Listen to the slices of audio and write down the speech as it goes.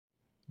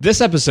This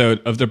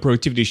episode of The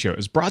Productivity Show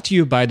is brought to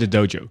you by The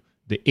Dojo,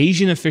 the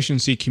Asian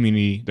efficiency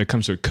community that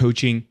comes with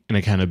coaching and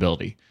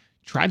accountability.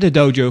 Try The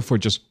Dojo for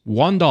just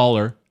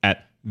 $1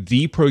 at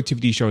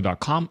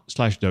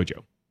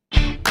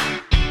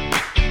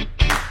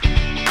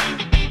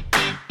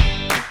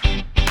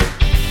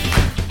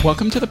theproductivityshow.com/dojo.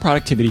 Welcome to The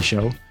Productivity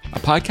Show, a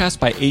podcast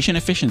by Asian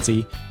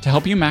Efficiency to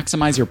help you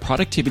maximize your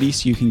productivity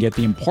so you can get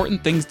the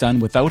important things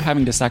done without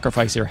having to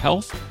sacrifice your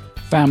health,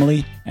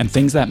 family, and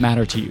things that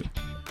matter to you.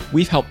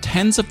 We've helped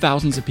tens of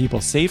thousands of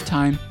people save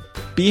time,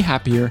 be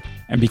happier,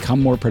 and become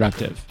more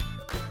productive.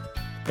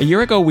 A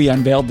year ago, we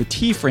unveiled the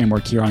T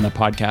framework here on the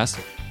podcast,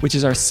 which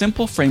is our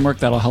simple framework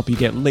that'll help you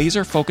get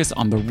laser focused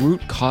on the root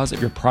cause of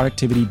your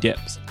productivity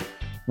dips.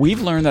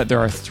 We've learned that there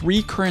are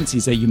 3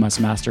 currencies that you must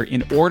master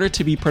in order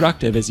to be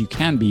productive as you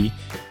can be,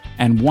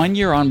 and 1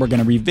 year on, we're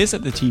going to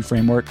revisit the T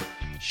framework,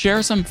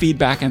 share some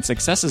feedback and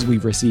successes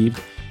we've received,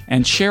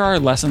 and share our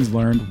lessons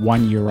learned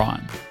 1 year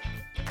on.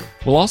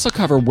 We'll also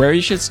cover where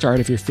you should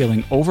start if you're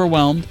feeling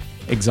overwhelmed,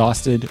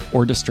 exhausted,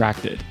 or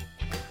distracted.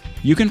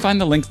 You can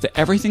find the links to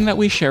everything that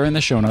we share in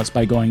the show notes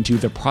by going to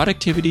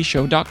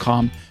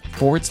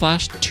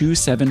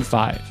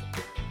theproductivityshow.com/275.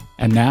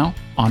 And now,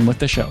 on with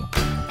the show.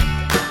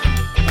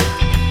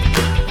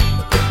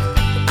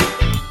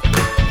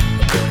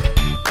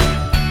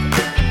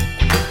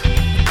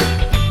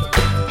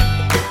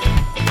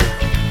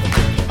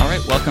 All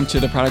right, welcome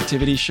to the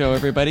Productivity Show,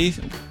 everybody.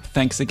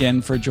 Thanks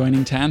again for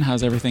joining, Tan.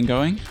 How's everything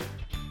going?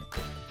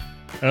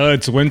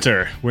 It's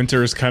winter.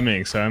 Winter is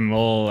coming, so I'm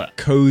all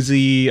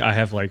cozy. I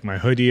have like my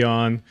hoodie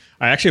on.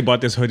 I actually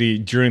bought this hoodie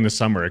during the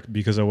summer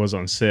because it was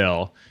on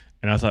sale.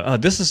 And I thought, oh,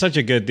 this is such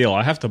a good deal.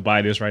 I have to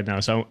buy this right now.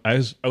 So I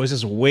was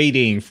just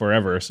waiting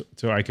forever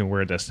so I can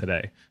wear this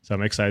today. So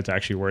I'm excited to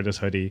actually wear this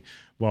hoodie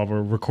while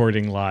we're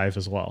recording live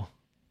as well.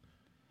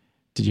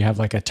 Did you have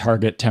like a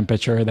target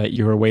temperature that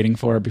you were waiting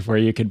for before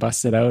you could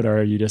bust it out,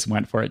 or you just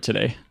went for it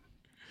today?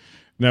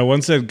 Now,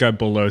 once it got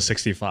below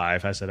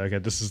 65, I said, okay,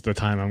 this is the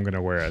time I'm going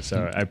to wear it.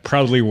 So I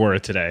proudly wore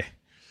it today.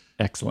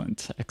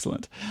 Excellent.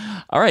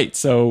 All right,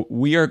 so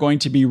we are going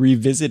to be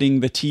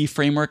revisiting the T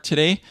framework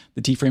today.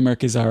 The T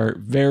framework is our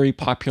very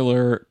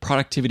popular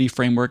productivity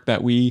framework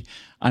that we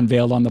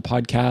unveiled on the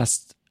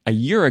podcast a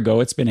year ago.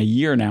 It's been a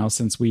year now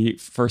since we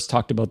first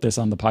talked about this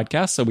on the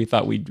podcast, so we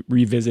thought we'd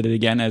revisit it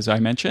again, as I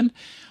mentioned.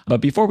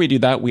 But before we do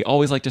that, we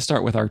always like to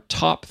start with our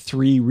top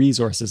 3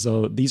 resources.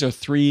 So these are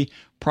 3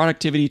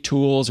 productivity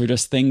tools or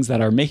just things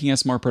that are making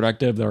us more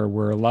productive or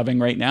we're loving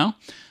right now.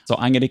 So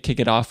I'm going to kick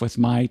it off with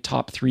my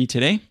top 3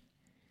 today.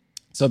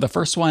 So the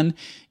first one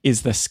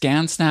is the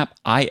ScanSnap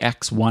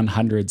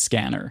iX100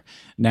 scanner.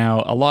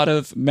 Now, a lot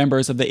of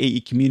members of the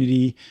AE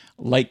community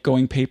like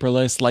going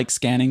paperless, like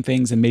scanning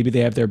things, and maybe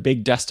they have their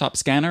big desktop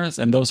scanners,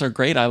 and those are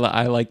great. I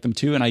like them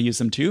too, and I use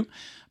them too.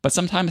 But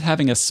sometimes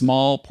having a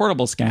small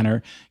portable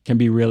scanner can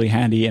be really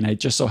handy. And it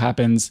just so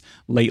happens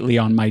lately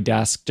on my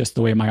desk, just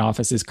the way my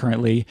office is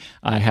currently,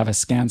 I have a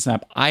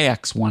ScanSnap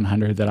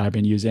iX100 that I've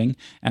been using.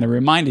 And it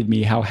reminded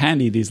me how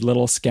handy these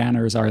little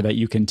scanners are that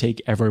you can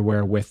take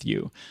everywhere with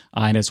you.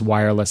 And it's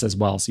wireless as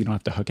well, so you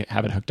don't have to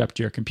have it hooked up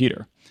to your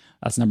computer.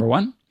 That's number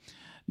 1.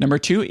 Number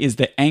 2 is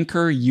the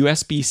Anker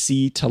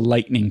USB-C to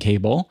Lightning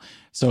cable.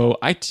 So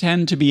I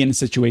tend to be in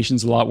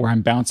situations a lot where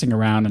I'm bouncing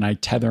around and I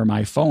tether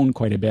my phone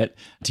quite a bit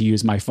to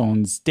use my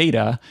phone's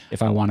data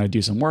if I want to do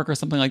some work or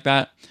something like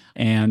that.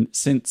 And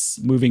since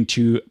moving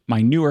to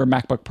my newer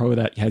MacBook Pro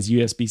that has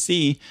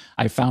USB-C,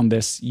 I found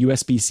this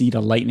USB-C to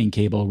Lightning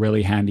cable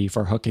really handy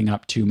for hooking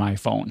up to my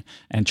phone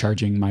and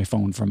charging my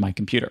phone from my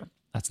computer.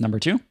 That's number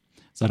 2.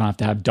 So I don't have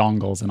to have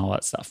dongles and all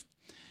that stuff.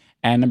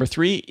 And number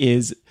 3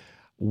 is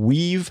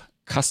Weave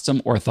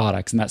Custom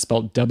Orthotics, and that's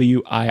spelled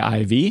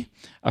WIIV.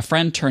 A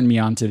friend turned me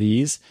on to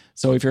these.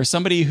 So if you're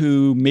somebody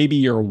who maybe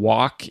your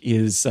walk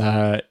is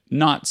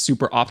not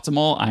super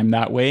optimal, I'm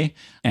that way,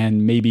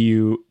 and maybe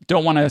you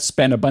don't want to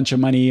spend a bunch of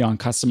money on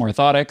custom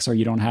orthotics, or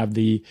you don't have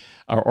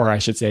or I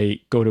should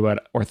say, go to an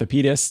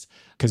orthopedist,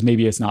 because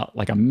maybe it's not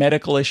like a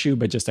medical issue,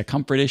 but just a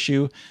comfort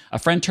issue. A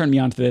friend turned me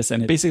onto this,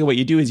 and basically what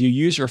you do is you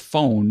use your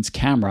phone's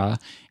camera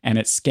and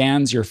it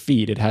scans your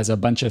feet. It has a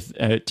bunch of,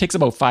 it takes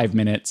about 5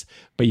 minutes,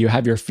 but you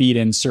have your feet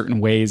in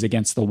certain ways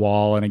against the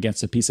wall and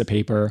against a piece of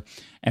paper,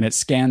 and it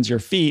scans your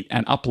feet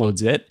and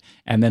uploads it.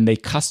 And then they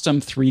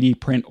custom 3D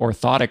print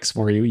orthotics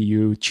for you.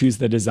 You choose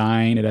the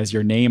design, it has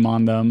your name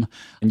on them,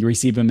 and you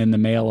receive them in the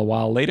mail a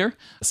while later.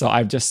 So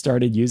I've just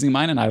started using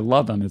mine and I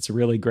love them. It's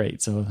really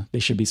great. So they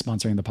should be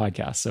sponsoring the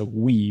podcast. So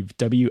Weave,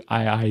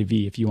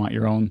 WIIV, if you want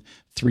your own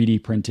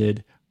 3D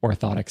printed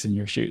orthotics in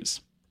your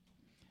shoes.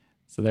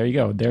 So there you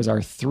go. There's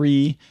our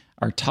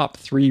top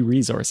 3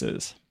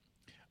 resources.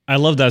 I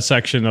love that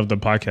section of the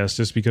podcast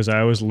just because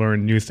I always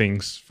learn new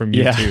things from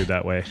you too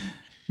that way.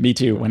 Me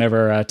too.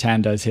 Whenever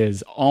Tan does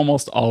his,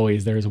 almost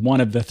always there's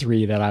one of the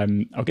 3 that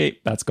I'm, okay,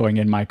 that's going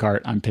in my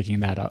cart. I'm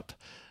picking that up.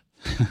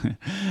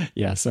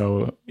 Yeah,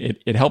 so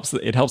it helps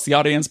the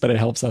audience, but it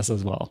helps us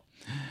as well.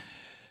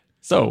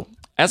 So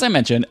as I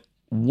mentioned,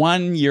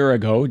 1 year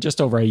ago, just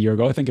over a year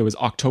ago, I think it was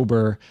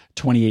October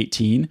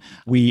 2018,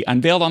 we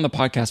unveiled on the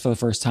podcast for the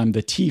first time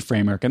the T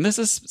framework. And this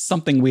is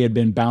something we had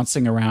been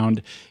bouncing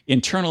around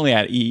internally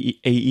at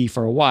AE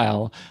for a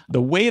while.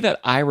 The way that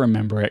I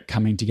remember it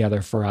coming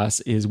together for us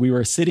is we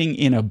were sitting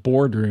in a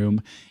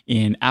boardroom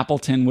in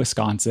Appleton,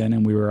 Wisconsin,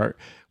 and we were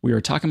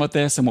talking about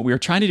this. And what we were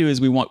trying to do is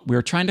we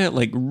were trying to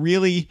like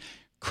really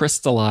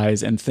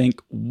crystallize and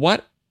think,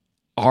 what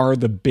are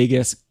the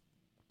biggest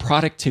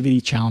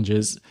productivity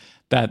challenges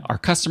that our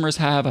customers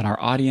have and our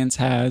audience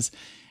has,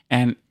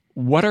 and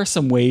what are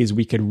some ways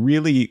we could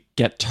really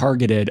get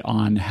targeted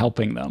on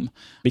helping them?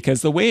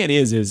 Because the way it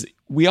is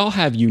we all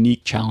have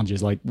unique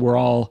challenges. Like we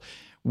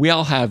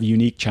all have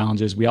unique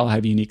challenges, we all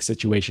have unique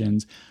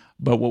situations.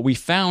 But what we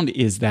found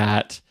is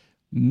that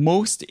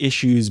most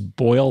issues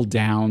boil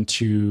down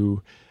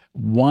to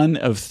one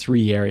of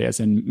three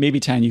areas. And maybe,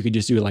 Tan, you could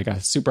just do like a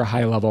super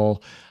high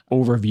level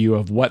overview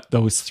of what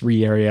those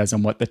three areas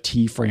and what the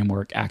T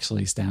framework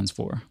actually stands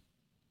for.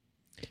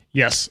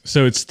 Yes.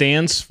 So it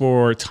stands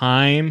for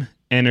time,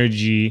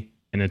 energy,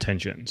 and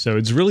attention. So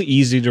it's really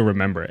easy to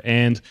remember.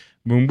 And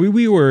when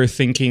we were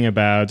thinking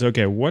about,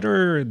 okay, what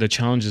are the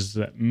challenges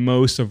that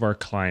most of our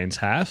clients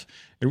have?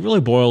 It really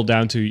boiled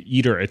down to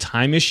either a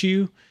time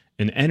issue,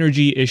 an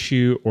energy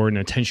issue, or an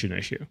attention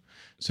issue.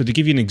 So to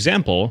give you an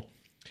example,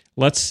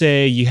 let's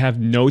say you have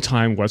no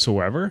time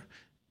whatsoever,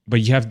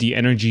 but you have the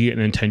energy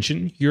and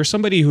attention. You're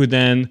somebody who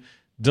then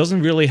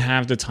doesn't really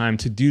have the time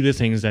to do the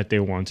things that they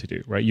want to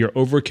do, right? You're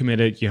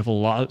overcommitted. You have a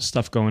lot of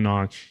stuff going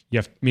on. You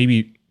have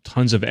maybe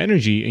tons of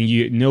energy and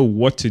you know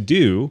what to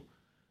do,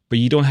 but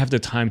you don't have the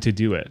time to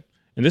do it.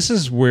 And this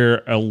is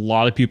where a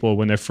lot of people,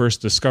 when they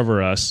first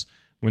discover us,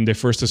 when they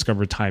first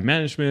discover time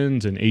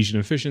management and agent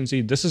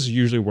efficiency, this is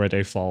usually where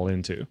they fall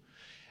into.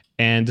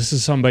 And this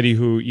is somebody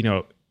who,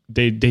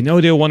 they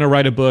know they want to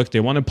write a book,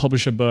 they want to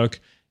publish a book,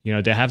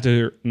 they have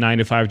their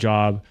 9-to-5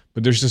 job,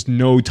 but there's just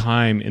no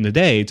time in the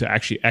day to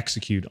actually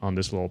execute on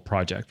this little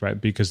project, right?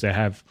 Because they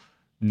have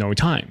no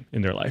time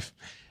in their life.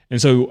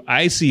 And so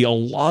I see a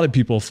lot of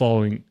people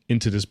falling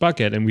into this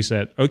bucket, and we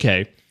said,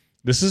 okay,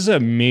 this is a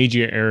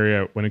major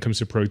area when it comes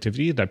to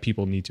productivity that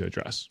people need to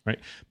address, right?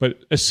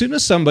 But as soon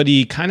as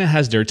somebody kind of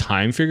has their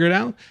time figured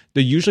out,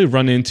 they usually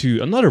run into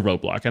another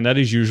roadblock, and that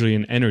is usually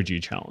an energy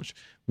challenge,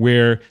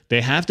 where they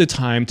have the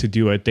time to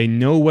do it, they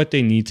know what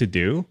they need to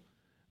do,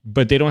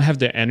 but they don't have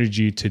the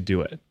energy to do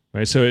it,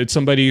 right? So it's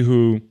somebody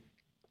who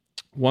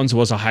once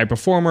was a high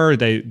performer,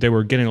 they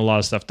were getting a lot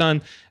of stuff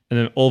done, and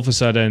then all of a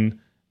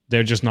sudden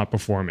they're just not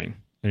performing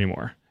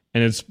anymore.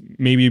 And it's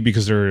maybe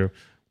because they're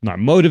not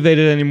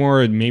motivated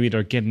anymore, and maybe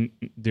they're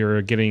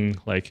getting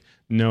like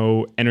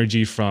no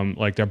energy from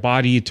like their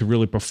body to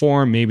really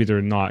perform. Maybe they're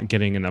not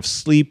getting enough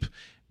sleep.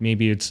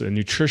 Maybe it's a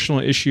nutritional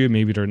issue.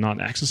 Maybe they're not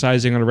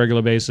exercising on a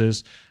regular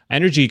basis.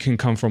 Energy can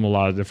come from a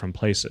lot of different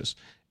places.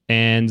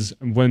 And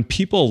when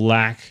people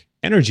lack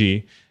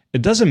energy,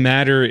 it doesn't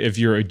matter if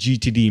you're a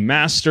GTD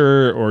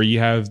master or you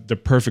have the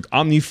perfect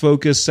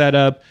OmniFocus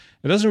setup.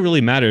 It doesn't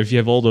really matter if you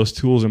have all those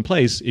tools in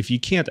place. If you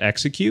can't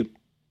execute,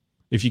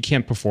 if you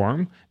can't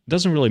perform, it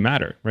doesn't really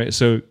matter, right?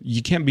 So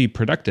you can't be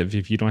productive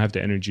if you don't have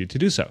the energy to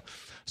do so.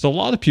 So a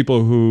lot of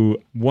people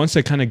who, once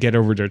they kind of get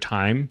over their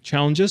time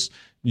challenges,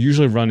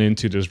 usually run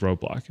into this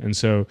roadblock. And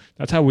so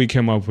that's how we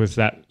came up with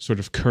that sort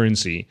of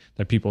currency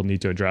that people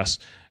need to address.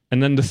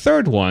 And then the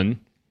third one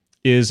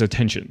is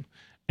attention.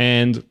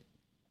 And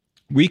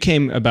we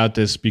came about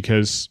this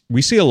because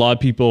we see a lot of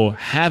people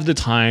have the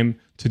time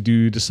to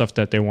do the stuff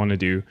that they want to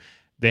do.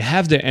 They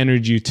have the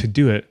energy to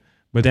do it,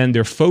 but then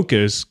their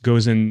focus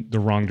goes in the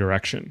wrong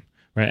direction,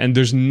 right? And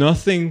there's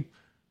nothing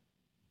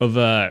of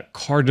a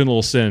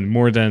cardinal sin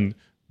more than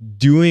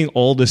doing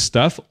all this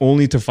stuff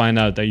only to find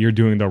out that you're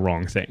doing the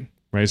wrong thing,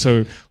 right?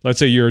 So let's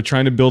say you're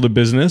trying to build a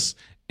business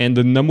and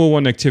the number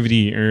one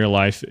activity in your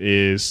life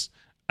is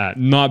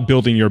not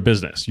building your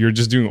business. You're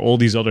just doing all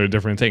these other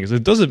different things.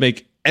 It doesn't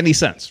make any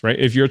sense, right?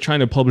 If you're trying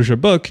to publish a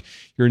book,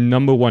 your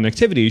number one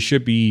activity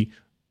should be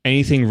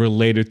anything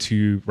related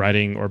to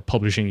writing or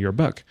publishing your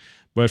book.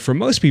 But for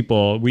most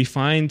people, we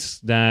find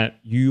that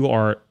you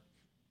are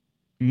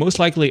most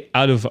likely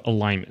out of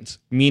alignment,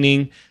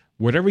 meaning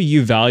whatever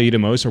you value the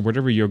most or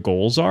whatever your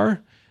goals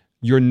are,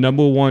 your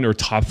number one or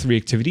top three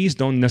activities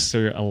don't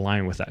necessarily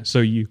align with that. So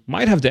you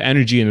might have the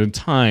energy and the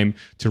time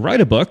to write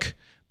a book,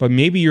 but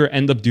maybe you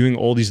end up doing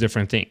all these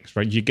different things,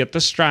 right? You get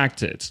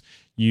distracted,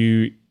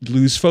 you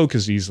lose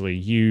focus easily,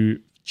 you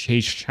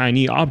chase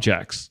shiny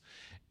objects.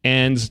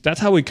 And that's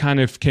how we kind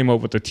of came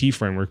up with the T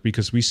framework,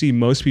 because we see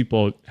most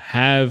people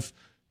have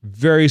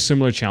very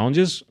similar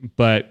challenges,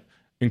 but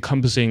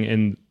encompassing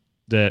in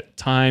the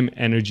time,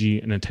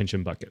 energy, and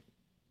attention bucket.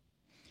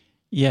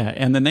 Yeah.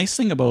 And the nice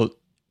thing about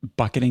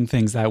bucketing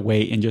things that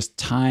way in just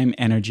time,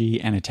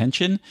 energy, and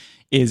attention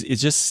is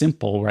just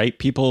simple, right?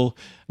 People,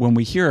 when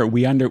we hear it,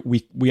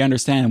 we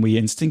understand, we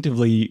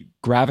instinctively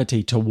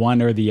gravitate to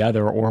one or the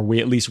other, or we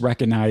at least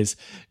recognize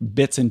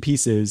bits and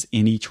pieces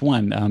in each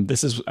one.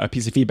 This is a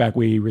piece of feedback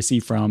we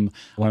received from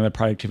one of the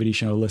Productivity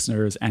Show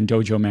listeners and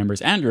Dojo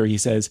members, Andrew. He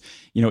says,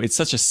 it's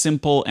such a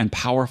simple and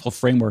powerful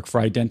framework for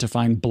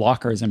identifying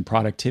blockers in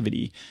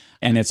productivity.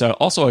 And it's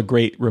also a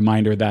great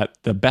reminder that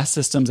the best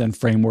systems and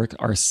framework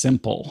are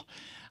simple.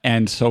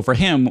 And so for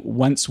him,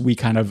 once we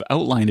kind of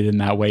outlined it in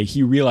that way,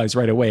 he realized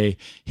right away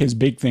his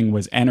big thing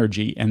was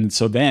energy. And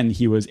so then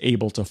he was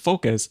able to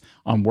focus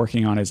on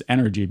working on his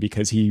energy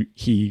because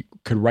he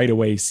could right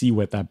away see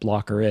what that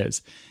blocker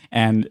is.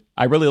 And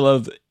I really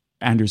love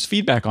Andrew's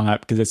feedback on that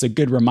because it's a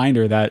good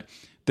reminder that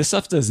this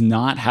stuff does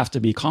not have to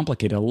be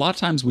complicated. A lot of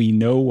times we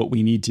know what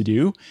we need to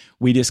do.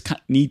 We just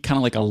need kind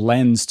of like a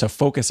lens to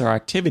focus our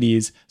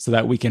activities so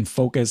that we can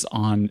focus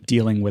on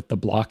dealing with the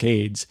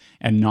blockades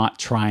and not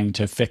trying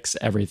to fix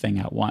everything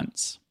at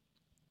once.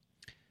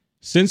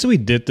 Since we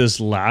did this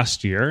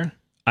last year,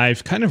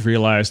 I've kind of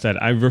realized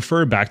that I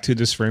refer back to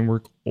this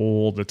framework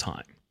all the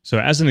time. So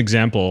as an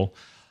example,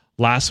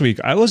 last week,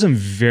 I wasn't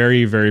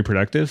very, very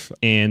productive.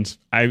 And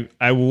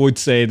I would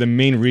say the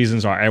main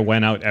reasons are I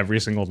went out every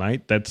single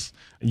night.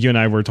 You and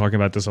I were talking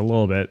about this a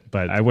little bit,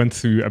 but I went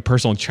through a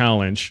personal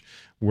challenge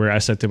where I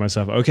said to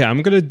myself, okay,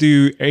 I'm going to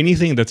do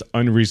anything that's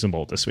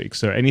unreasonable this week.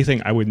 So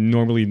anything I would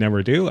normally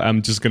never do,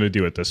 I'm just going to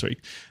do it this week.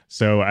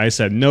 So I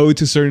said no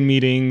to certain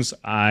meetings.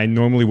 I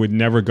normally would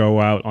never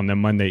go out on the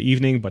Monday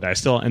evening, but I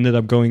still ended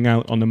up going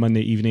out on the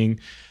Monday evening.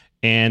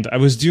 And I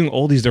was doing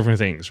all these different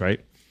things, right?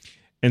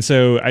 And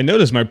so I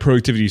noticed my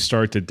productivity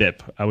started to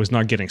dip. I was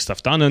not getting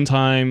stuff done on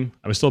time.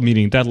 I was still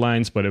meeting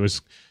deadlines, but it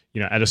was,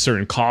 at a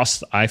certain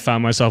cost. I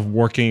found myself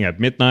working at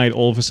midnight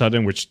all of a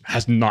sudden, which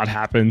has not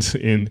happened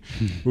in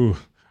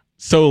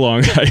so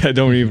long. I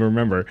don't even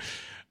remember.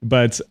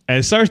 But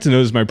I started to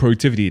notice my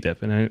productivity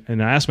dip, and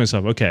I asked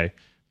myself, okay,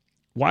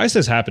 why is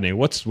this happening?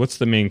 What's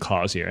the main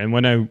cause here? And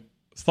when I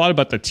thought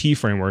about the T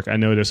framework, I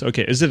noticed,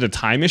 okay, is it a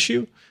time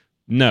issue?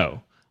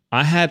 No.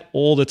 I had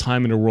all the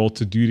time in the world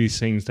to do these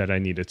things that I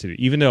needed to do.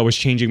 Even though I was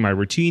changing my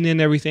routine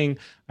and everything,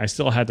 I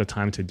still had the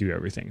time to do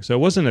everything. So it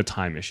wasn't a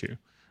time issue.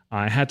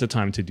 I had the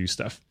time to do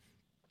stuff.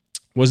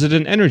 Was it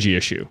an energy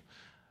issue?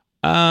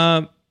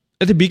 At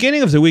the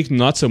beginning of the week,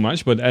 not so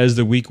much, but as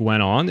the week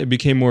went on, it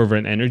became more of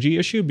an energy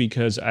issue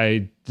because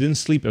I didn't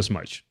sleep as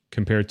much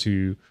compared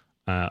to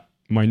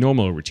my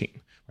normal routine,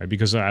 right?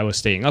 Because I was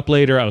staying up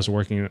later, I was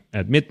working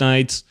at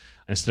midnight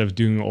instead of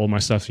doing all my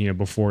stuff,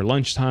 before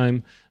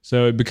lunchtime.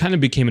 So it kind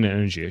of became an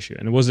energy issue.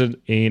 And it wasn't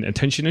an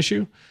attention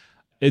issue.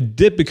 It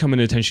did become an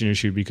attention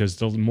issue because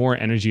the more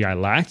energy I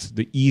lacked,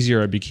 the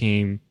easier I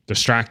became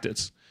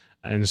distracted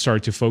and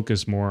started to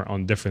focus more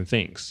on different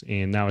things.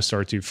 And now I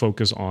started to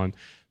focus on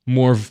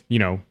more of,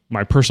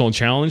 my personal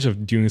challenge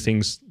of doing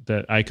things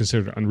that I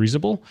considered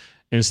unreasonable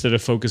instead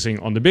of focusing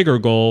on the bigger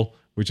goal,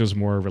 which was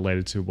more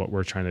related to what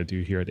we're trying to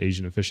do here at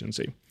Asian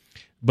Efficiency.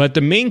 But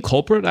the main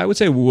culprit, I would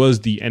say,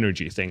 was the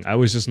energy thing. I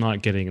was just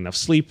not getting enough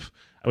sleep.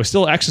 I was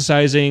still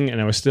exercising and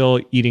I was still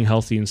eating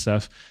healthy and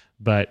stuff,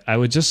 but I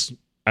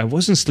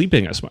wasn't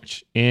sleeping as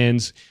much.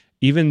 And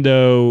even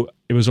though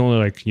it was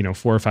only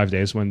 4 or 5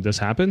 days when this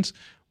happened,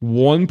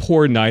 one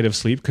poor night of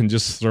sleep can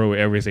just throw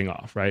everything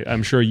off, right?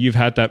 I'm sure you've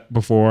had that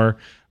before,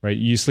 right?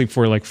 You sleep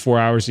for 4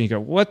 hours and you go,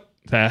 what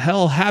the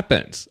hell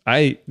happened?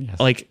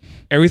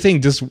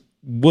 Everything just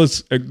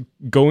was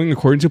going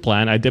according to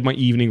plan. I did my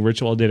evening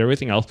ritual, did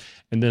everything else.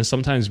 And then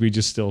sometimes we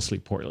just still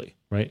sleep poorly,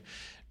 right?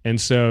 And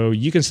so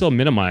you can still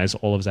minimize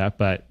all of that.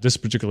 But this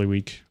particular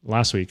week,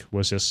 last week,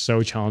 was just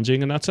so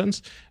challenging in that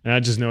sense. And I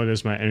just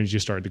noticed my energy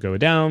started to go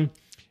down.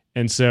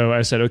 And so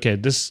I said, okay,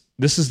 this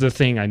is the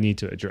thing I need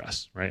to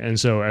address, right? And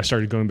so I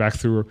started going back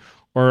through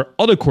our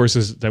other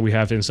courses that we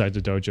have inside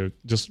the dojo,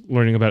 just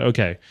learning about,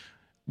 okay,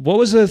 what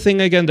was the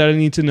thing again that I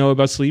need to know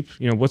about sleep?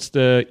 What's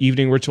the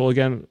evening ritual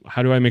again?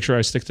 How do I make sure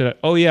I stick to that?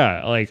 Oh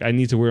yeah, I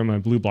need to wear my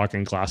blue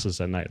blocking glasses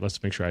at night.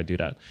 Let's make sure I do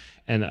that.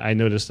 And I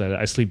noticed that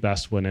I sleep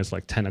best when it's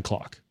 10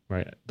 o'clock,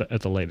 right?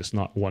 At the latest,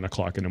 not 1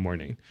 o'clock in the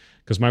morning.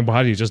 Because my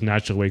body just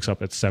naturally wakes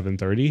up at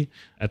 7:30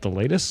 at the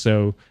latest.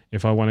 So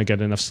if I want to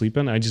get enough sleep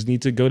in, I just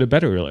need to go to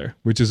bed earlier,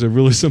 which is a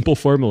really simple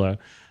formula.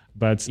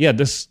 But yeah,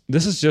 this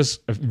is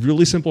just a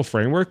really simple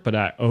framework, but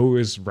I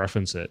always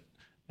reference it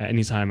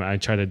anytime I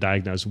try to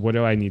diagnose what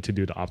do I need to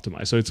do to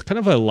optimize. So it's kind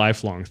of a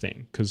lifelong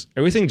thing because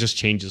everything just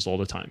changes all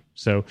the time.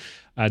 So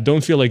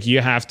don't feel like you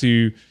have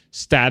to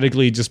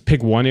statically just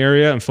pick one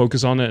area and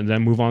focus on it and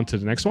then move on to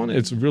the next one.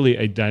 It's really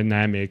a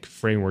dynamic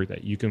framework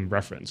that you can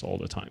reference all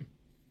the time.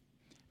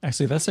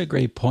 Actually, that's a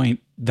great point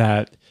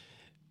that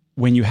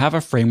when you have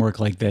a framework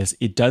like this,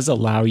 it does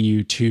allow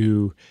you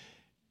to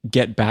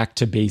get back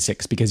to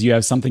basics because you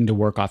have something to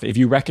work off. If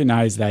you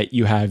recognize that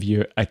you have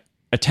your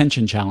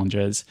attention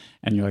challenges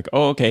and you're like,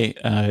 oh, okay,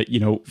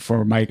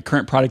 for my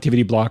current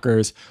productivity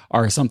blockers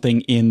are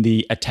something in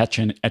the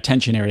attention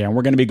area. And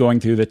we're going to be going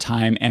through the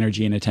time,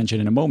 energy, and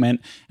attention in a moment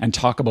and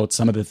talk about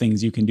some of the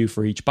things you can do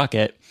for each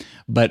bucket.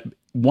 But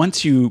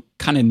once you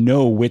kind of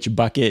know which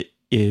bucket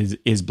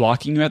is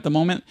blocking you at the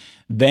moment,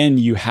 then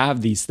you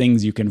have these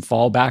things you can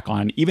fall back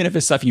on, even if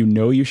it's stuff you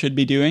know you should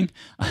be doing.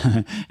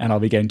 And I'll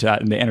be getting to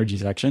that in the energy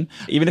section.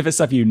 Even if it's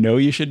stuff you know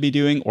you should be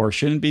doing or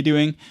shouldn't be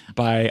doing,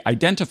 by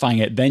identifying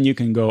it, then you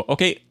can go,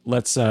 okay,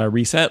 let's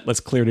reset, let's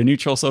clear to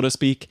neutral, so to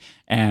speak,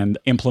 and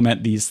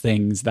implement these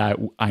things that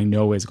I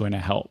know is going to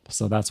help.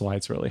 So that's why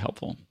it's really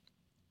helpful.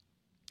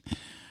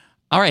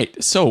 All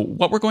right, so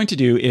what we're going to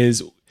do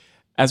is,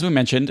 as we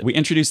mentioned, we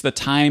introduced the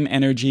time,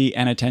 energy,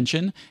 and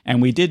attention,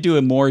 and we did do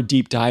a more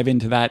deep dive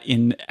into that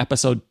in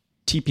episode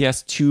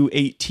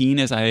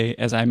TPS275,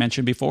 as I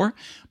mentioned before.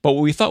 But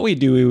what we thought we'd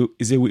do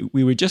is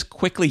we would just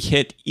quickly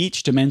hit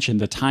each dimension,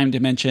 the time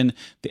dimension,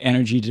 the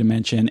energy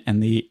dimension,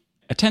 and the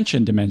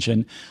attention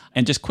dimension,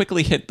 and just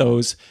quickly hit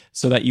those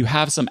so that you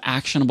have some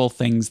actionable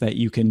things that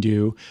you can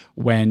do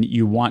when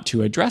you want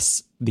to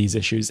address these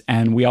issues.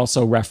 And we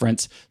also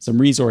reference some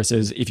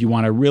resources if you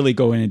want to really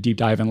go in a deep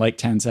dive. And like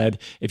Tan said,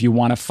 if you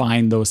want to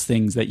find those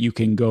things that you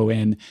can go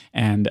in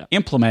and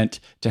implement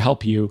to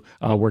help you,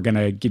 we're going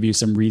to give you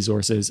some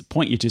resources,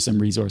 point you to some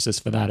resources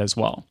for that as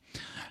well.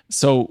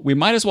 So we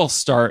might as well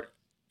start.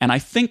 And I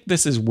think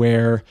this is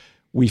where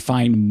we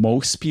find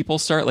most people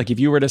start. Like if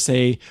you were to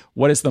say,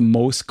 what is the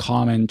most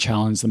common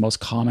challenge, the most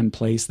common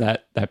place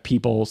that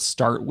people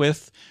start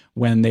with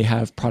when they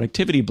have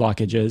productivity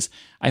blockages,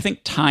 I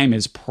think time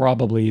is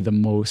probably the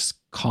most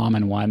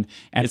common one.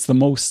 And it's the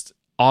most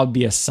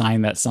obvious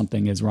sign that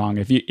something is wrong.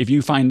 If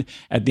you find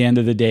at the end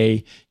of the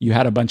day, you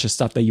had a bunch of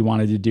stuff that you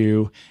wanted to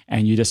do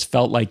and you just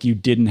felt like you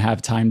didn't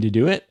have time to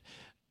do it,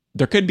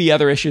 there could be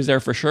other issues there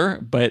for sure,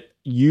 but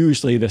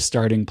usually the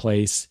starting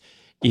place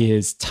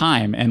is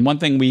time. And one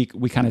thing we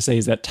kind of say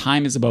is that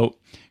time is about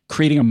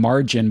creating a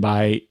margin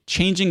by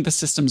changing the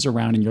systems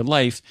around in your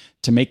life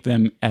to make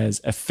them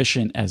as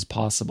efficient as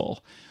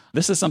possible.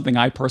 This is something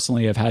I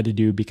personally have had to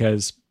do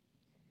because,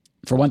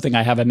 for one thing,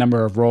 I have a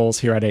number of roles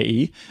here at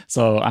AE.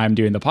 So I'm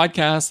doing the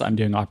podcast, I'm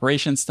doing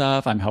operations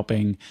stuff, I'm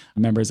helping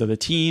members of the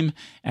team.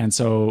 And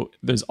so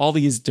there's all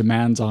these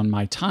demands on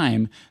my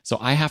time. So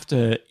I have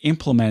to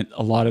implement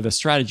a lot of the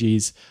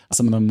strategies.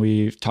 Some of them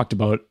we've talked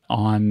about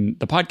on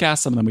the podcast,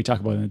 some of them we talk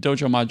about in the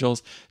dojo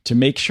modules, to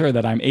make sure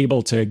that I'm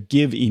able to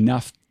give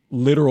enough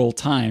literal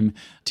time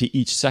to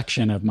each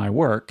section of my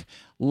work,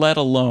 let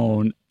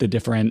alone the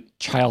different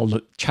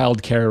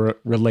childcare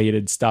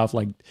related stuff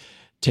like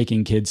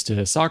taking kids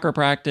to soccer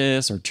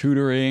practice or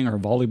tutoring or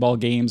volleyball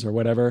games or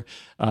whatever.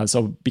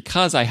 So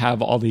because I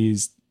have all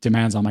these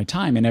demands on my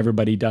time and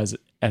everybody does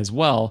as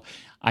well,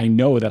 I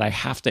know that I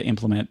have to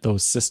implement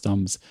those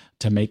systems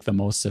to make the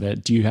most of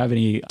it. Do you have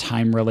any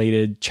time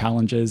related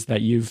challenges that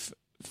you've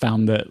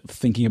found that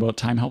thinking about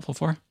time helpful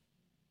for?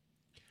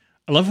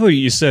 I love what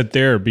you said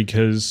there,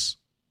 because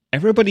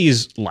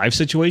everybody's life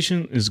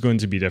situation is going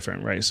to be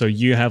different, right? So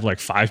you have like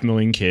 5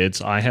 million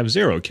kids. I have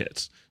 0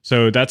 kids.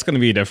 So that's going to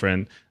be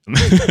different.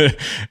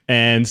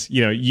 And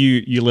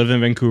you live in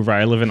Vancouver.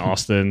 I live in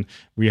Austin.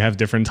 We have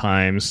different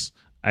times.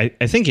 I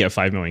think you have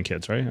 5 million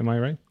kids, right? Am I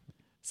right?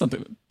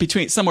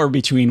 Somewhere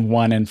between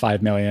 1 and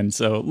 5 million.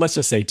 So let's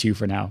just say 2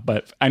 for now.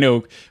 But I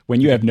know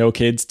when you have no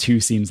kids, 2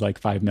 seems like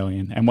 5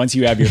 million. And once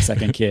you have your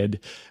second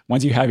kid,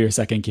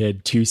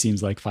 2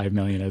 seems like 5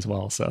 million as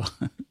well. So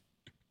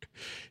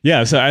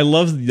yeah, so I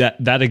love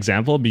that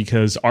example,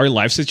 because our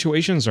life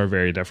situations are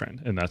very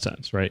different in that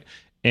sense, right?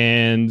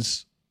 And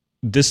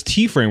this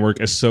T framework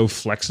is so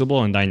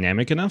flexible and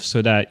dynamic enough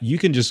so that you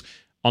can just,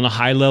 on a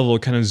high level,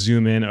 kind of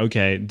zoom in.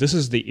 Okay, this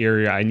is the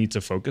area I need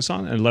to focus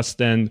on, and let's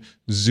then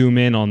zoom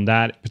in on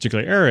that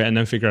particular area and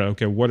then figure out,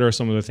 okay, what are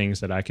some of the things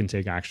that I can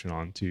take action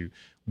on to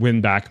win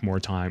back more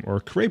time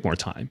or create more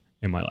time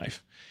in my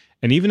life.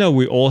 And even though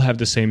we all have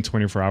the same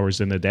 24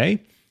 hours in the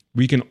day,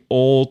 we can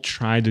all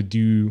try to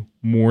do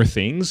more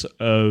things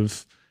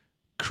of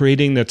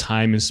creating the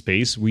time and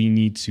space we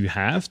need to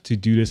have to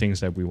do the things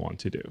that we want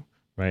to do,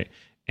 right?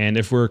 And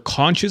if we're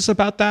conscious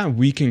about that,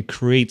 we can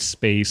create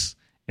space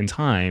and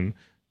time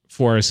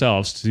for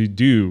ourselves to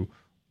do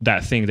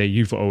that thing that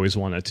you've always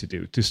wanted to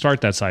do, to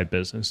start that side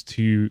business,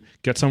 to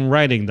get some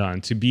writing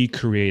done, to be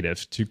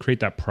creative, to create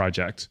that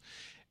project.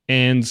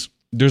 And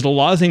there's a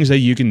lot of things that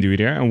you can do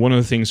there. And one of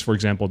the things, for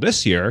example,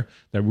 this year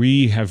that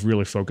we have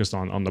really focused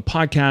on the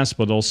podcast,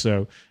 but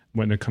also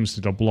when it comes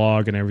to the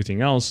blog and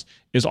everything else,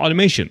 is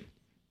automation.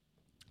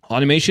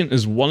 Automation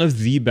is one of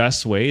the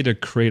best way to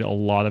create a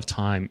lot of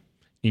time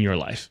in your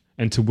life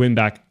and to win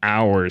back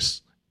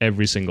hours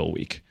every single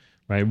week,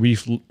 right?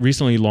 We've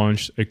recently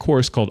launched a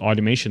course called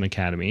Automation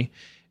Academy,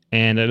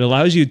 and it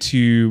allows you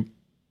to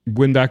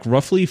win back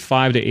roughly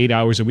 5 to 8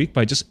 hours a week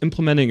by just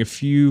implementing a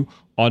few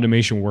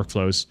automation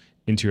workflows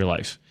into your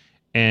life.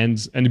 And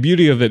the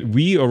beauty of it,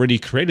 we already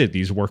created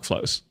these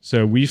workflows.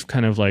 So we've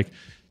kind of like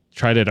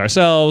tried it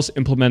ourselves,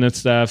 implemented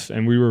stuff.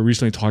 And we were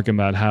recently talking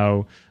about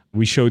how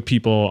we showed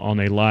people on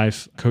a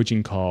live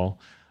coaching call,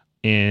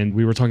 and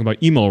we were talking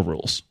about email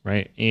rules,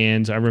 right?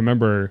 And I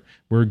remember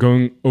we were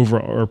going over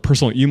our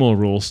personal email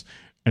rules,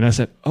 and I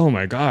said, oh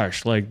my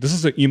gosh, like this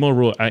is an email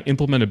rule I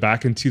implemented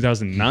back in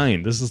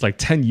 2009. This is like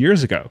 10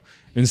 years ago,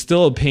 and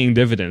still paying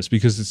dividends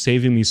because it's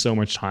saving me so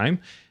much time.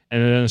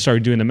 And then I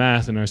started doing the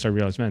math, and I started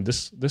realizing, man,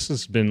 this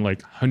has been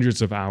like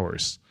hundreds of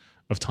hours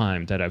of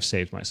time that I've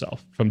saved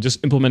myself from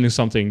just implementing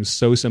something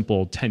so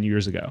simple 10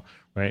 years ago,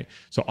 right?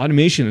 So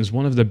automation is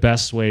one of the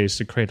best ways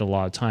to create a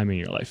lot of time in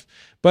your life.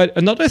 But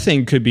another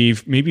thing could be,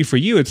 maybe for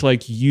you, it's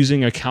like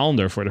using a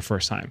calendar for the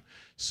first time.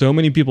 So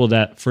many people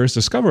that first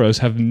discover us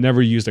have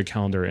never used a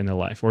calendar in their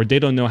life, or they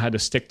don't know how to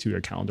stick to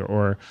a calendar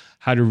or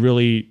how to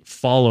really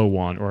follow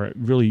one or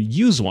really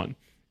use one.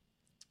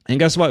 And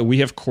guess what? We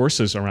have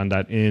courses around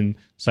that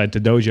inside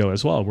the dojo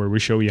as well, where we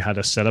show you how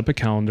to set up a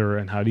calendar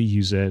and how to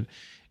use it.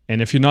 And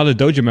if you're not a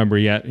dojo member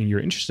yet and you're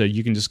interested,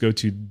 you can just go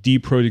to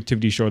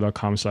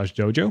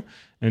theproductivityshow.com/dojo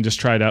and just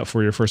try it out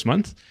for your first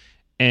month.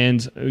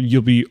 And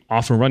you'll be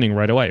off and running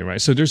right away,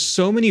 right? So there's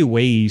so many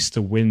ways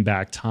to win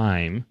back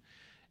time.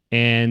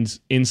 And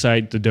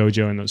inside the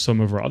dojo and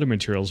some of our other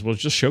materials, we'll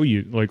just show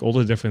you like all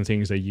the different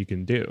things that you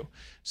can do.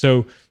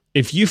 So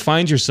if you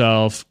find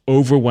yourself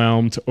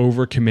overwhelmed,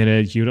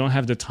 overcommitted, you don't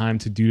have the time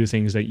to do the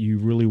things that you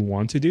really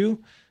want to do,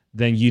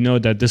 then you know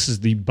that this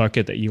is the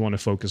bucket that you want to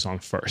focus on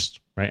first,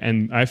 right?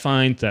 And I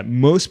find that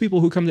most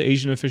people who come to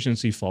Asian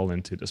efficiency fall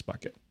into this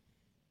bucket.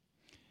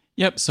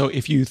 Yep. So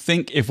if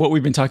what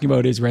we've been talking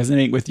about is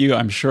resonating with you,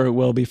 I'm sure it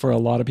will be for a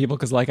lot of people,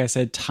 because like I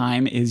said,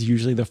 time is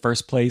usually the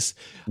first place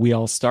we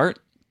all start.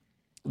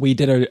 We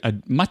did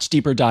a much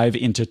deeper dive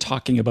into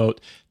talking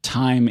about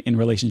time in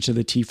relation to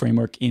the T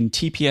framework in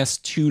TPS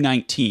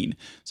 219.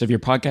 So if you're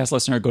a podcast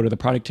listener, go to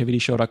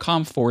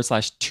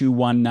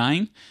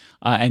theproductivityshow.com/219.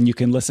 And you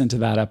can listen to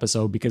that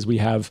episode, because we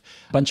have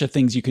a bunch of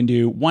things you can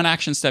do. One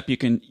action step you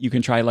can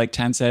try, like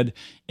Tan said,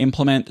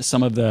 implement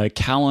some of the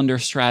calendar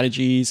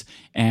strategies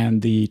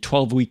and the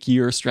 12-week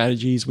year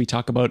strategies we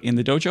talk about in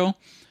the dojo.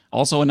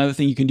 Also, another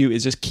thing you can do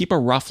is just keep a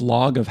rough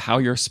log of how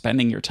you're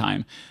spending your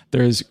time.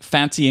 There's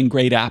fancy and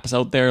great apps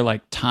out there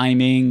like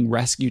Timing,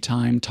 Rescue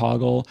Time,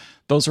 Toggle.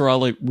 Those are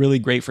all really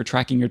great for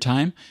tracking your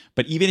time.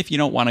 But even if you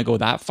don't want to go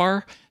that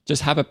far,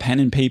 just have a pen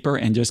and paper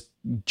and just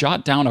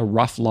jot down a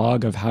rough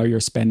log of how you're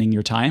spending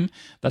your time.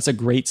 That's a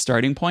great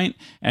starting point.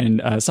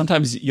 And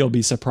sometimes you'll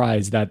be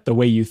surprised that the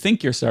way you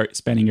think you're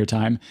spending your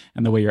time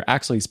and the way you're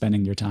actually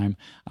spending your time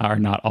are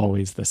not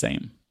always the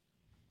same.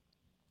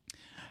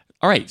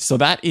 All right, so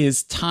that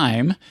is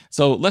time.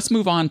 So let's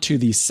move on to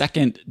the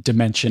second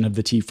dimension of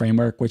the T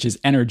framework, which is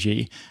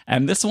energy.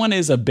 And this one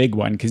is a big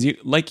one because,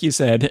 like you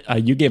said,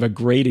 you gave a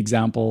great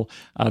example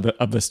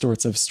of the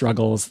sorts of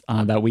struggles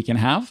that we can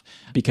have,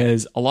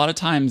 because a lot of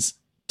times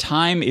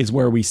time is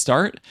where we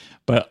start,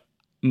 but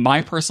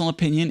my personal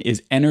opinion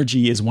is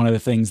energy is one of the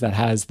things that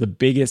has the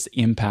biggest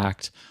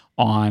impact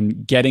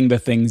on getting the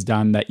things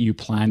done that you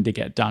plan to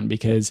get done.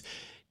 Because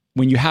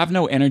when you have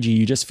no energy,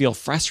 you just feel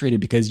frustrated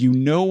because you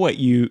know what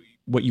you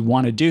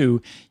want to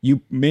do.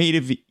 You may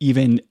have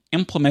even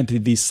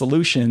implemented these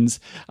solutions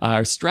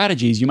or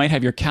strategies. You might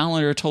have your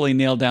calendar totally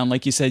nailed down.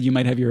 Like you said, you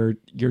might have your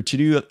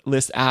to-do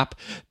list app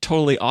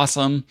totally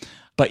awesome,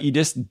 but you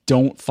just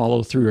don't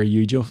follow through, or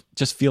you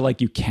just feel like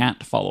you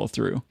can't follow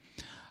through.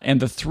 And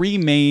the three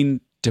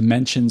main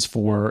dimensions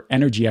for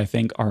energy, I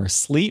think, are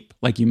sleep,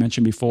 like you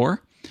mentioned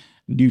before,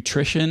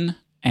 nutrition,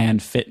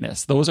 and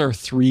fitness. Those are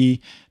three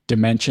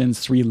dimensions,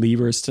 three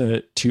levers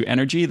to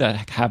energy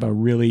that have a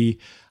really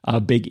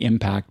big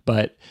impact.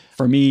 But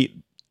for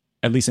me,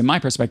 at least in my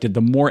perspective,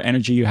 the more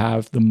energy you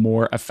have, the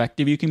more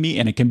effective you can be.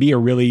 And it can be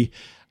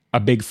a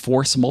big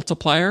force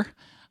multiplier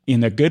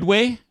in a good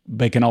way,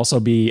 but it can also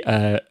be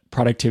a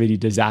productivity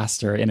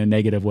disaster in a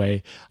negative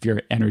way if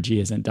your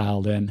energy isn't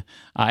dialed in.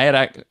 I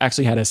had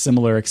actually had a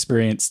similar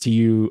experience to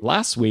you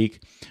last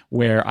week,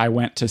 where I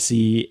went to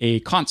see a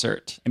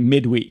concert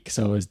midweek.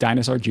 So it was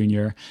Dinosaur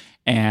Jr.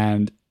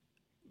 And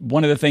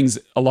one of the things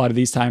a lot of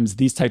these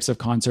types of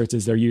concerts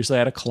is they're usually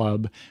at a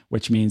club,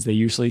 which means they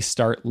usually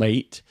start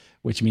late,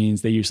 which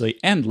means they usually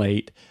end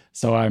late.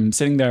 So I'm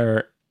sitting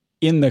there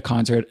in the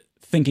concert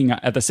thinking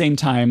at the same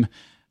time,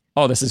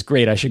 oh, this is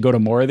great. I should go to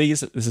more of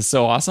these. This is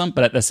so awesome.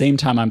 But at the same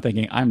time, I'm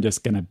thinking, I'm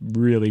just going to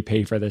really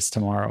pay for this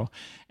tomorrow.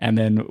 And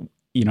then,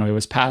 it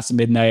was past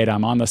midnight.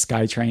 I'm on the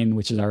SkyTrain,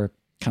 which is our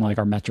kind of like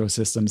our metro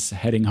systems,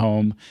 heading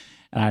home.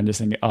 And I'm just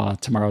thinking, oh,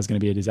 tomorrow's going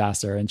to be a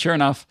disaster. And sure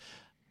enough,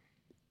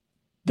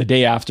 the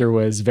day after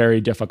was very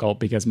difficult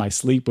because my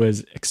sleep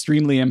was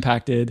extremely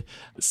impacted.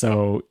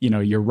 So,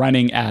 you're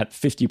running at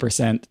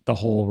 50% the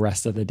whole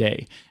rest of the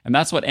day. And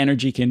that's what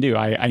energy can do.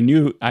 I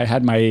knew I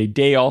had my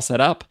day all set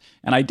up,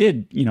 and I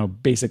did,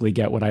 basically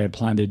get what I had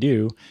planned to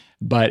do,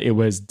 but it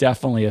was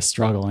definitely a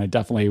struggle, and it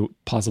definitely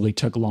possibly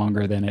took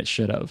longer than it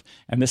should have.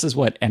 And this is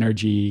what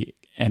energy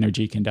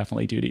can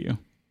definitely do to you.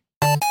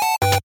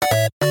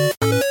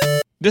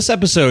 This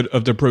episode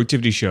of The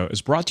Productivity Show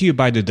is brought to you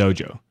by The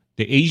Dojo,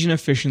 the Asian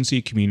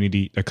efficiency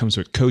community that comes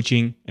with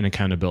coaching and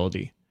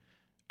accountability.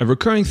 A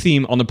recurring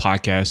theme on the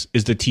podcast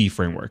is the T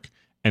framework.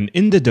 And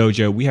in the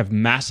dojo, we have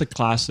master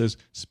classes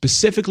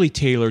specifically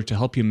tailored to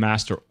help you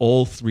master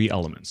all three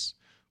elements.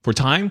 For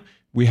time,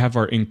 we have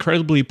our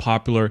incredibly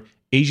popular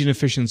Asian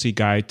efficiency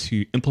guide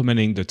to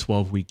implementing the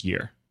 12-week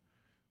year.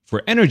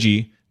 For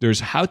energy,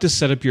 there's how to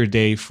set up your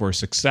day for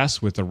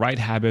success with the right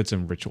habits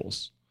and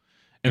rituals.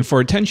 And for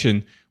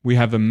attention, we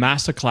have a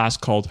masterclass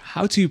called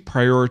How to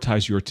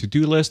Prioritize Your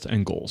To-Do List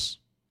and Goals.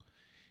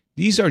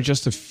 These are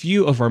just a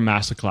few of our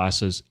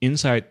masterclasses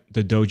inside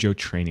the Dojo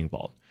Training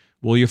Vault,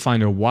 where you'll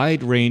find a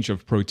wide range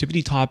of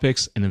productivity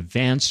topics and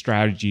advanced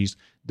strategies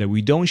that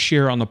we don't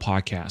share on the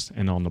podcast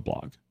and on the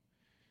blog.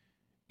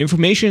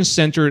 Information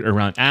centered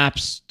around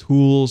apps,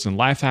 tools, and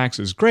life hacks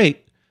is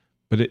great,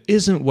 but it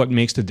isn't what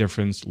makes the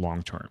difference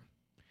long term.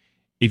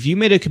 If you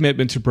made a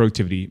commitment to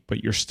productivity,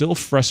 but you're still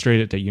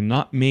frustrated that you're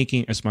not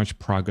making as much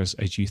progress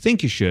as you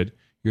think you should,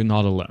 you're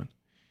not alone.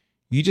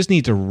 You just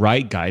need the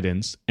right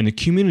guidance and a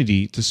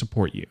community to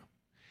support you.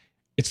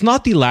 It's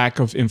not the lack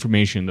of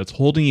information that's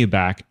holding you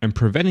back and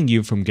preventing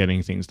you from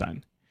getting things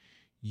done.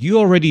 You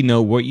already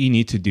know what you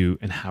need to do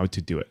and how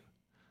to do it.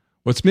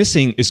 What's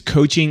missing is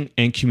coaching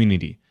and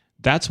community.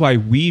 That's why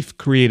we've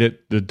created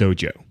the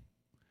Dojo.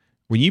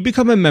 When you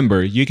become a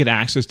member, you get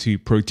access to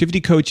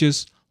productivity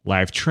coaches,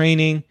 live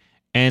training,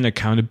 and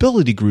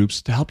accountability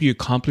groups to help you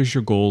accomplish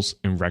your goals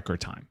in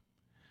record time.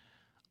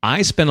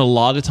 I spend a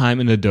lot of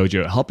time in the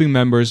dojo helping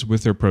members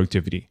with their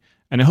productivity,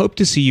 and I hope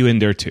to see you in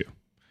there too.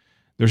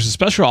 There's a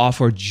special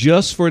offer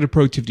just for the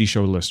Productivity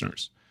Show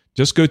listeners.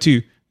 Just go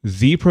to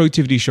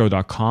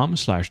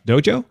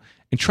theproductivityshow.com/dojo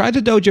and try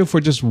the dojo for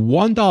just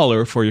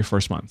 $1 for your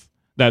first month.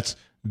 That's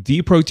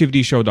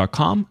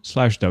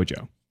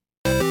theproductivityshow.com/dojo.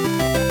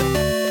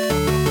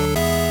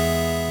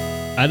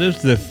 Out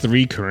of the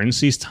three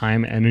currencies,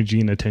 time,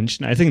 energy, and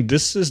attention, I think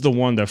this is the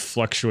one that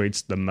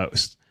fluctuates the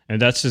most. And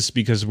that's just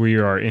because we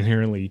are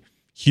inherently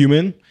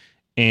human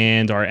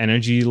and our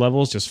energy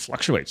levels just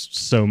fluctuates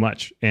so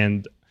much.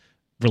 And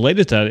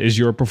related to that is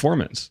your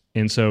performance.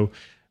 And so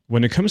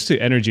when it comes to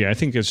energy, I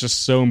think it's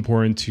just so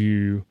important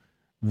to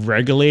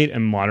regulate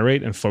and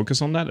moderate and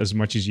focus on that as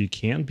much as you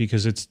can,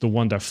 because it's the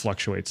one that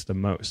fluctuates the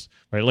most,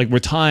 right? Like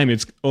with time,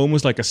 it's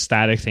almost like a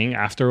static thing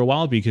after a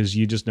while because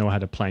you just know how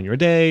to plan your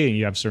day and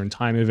you have certain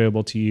time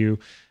available to you.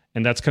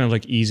 And that's kind of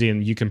like easy,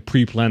 and you can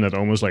pre-plan it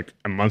almost like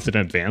a month in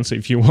advance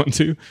if you want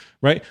to,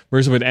 right?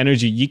 Whereas with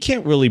energy, you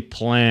can't really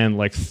plan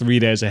like 3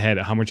 days ahead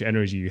of how much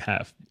energy you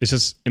have. It's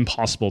just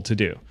impossible to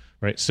do,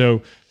 right?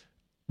 So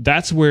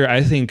that's where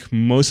I think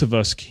most of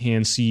us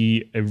can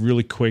see a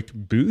really quick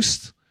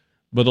boost,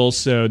 but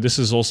also this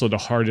is also the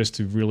hardest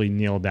to really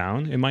nail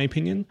down, in my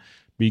opinion,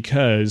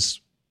 because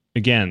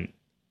again,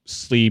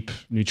 sleep,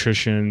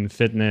 nutrition,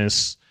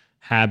 fitness,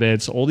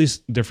 habits, all these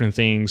different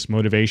things,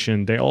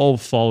 motivation, they all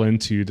fall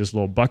into this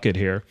little bucket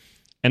here.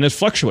 And it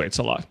fluctuates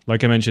a lot.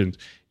 Like I mentioned,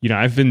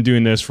 I've been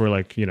doing this for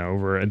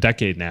over a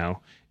decade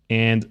now,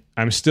 and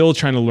I'm still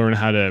trying to learn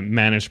how to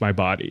manage my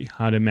body,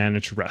 how to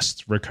manage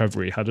rest,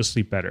 recovery, how to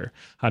sleep better,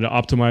 how to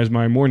optimize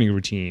my morning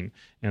routine,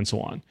 and so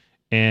on.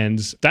 And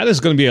that is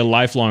going to be a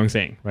lifelong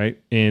thing, right?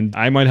 And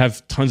I might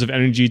have tons of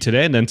energy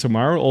today, and then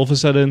tomorrow, all of a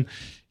sudden,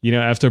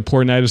 after a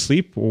poor night of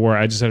sleep, or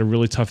I just had a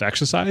really tough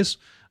exercise,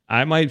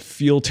 I might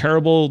feel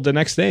terrible the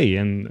next day,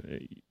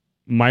 and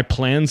my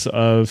plans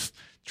of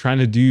trying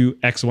to do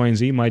X, Y, and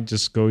Z might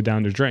just go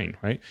down the drain,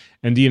 right?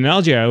 And the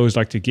analogy I always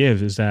like to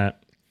give is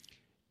that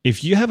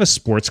if you have a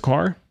sports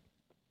car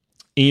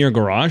in your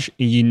garage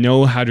and you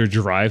know how to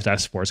drive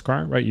that sports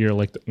car, right? You're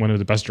like one of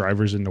the best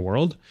drivers in the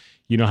world.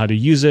 You know how to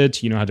use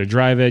it. You know how to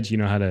drive it. You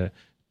know how to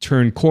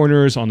turn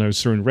corners on a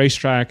certain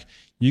racetrack.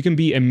 You can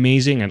be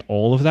amazing at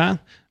all of that.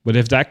 But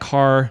if that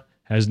car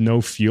has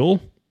no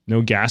fuel,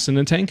 no gas in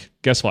the tank,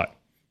 guess what?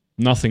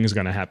 Nothing is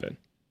going to happen,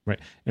 right?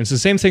 And it's the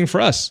same thing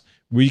for us.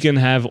 We can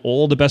have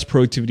all the best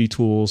productivity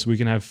tools. We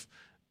can have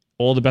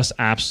all the best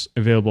apps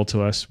available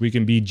to us. We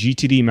can be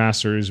GTD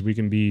masters. We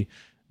can be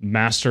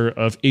master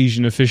of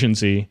Asian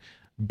efficiency.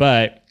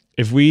 But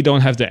if we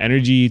don't have the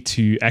energy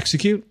to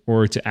execute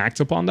or to act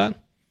upon that,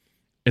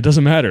 it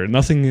doesn't matter.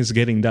 Nothing is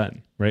getting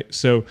done, right?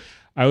 So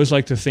I always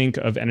like to think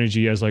of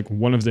energy as like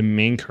one of the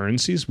main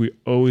currencies we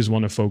always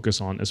want to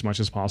focus on as much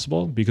as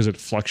possible because it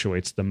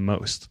fluctuates the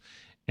most.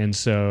 And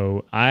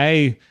so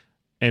I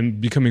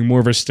am becoming more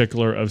of a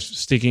stickler of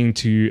sticking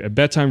to a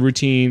bedtime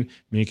routine,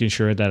 making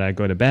sure that I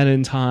go to bed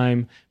in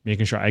time,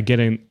 making sure I get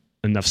in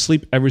enough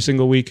sleep every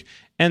single week.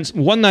 And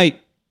one night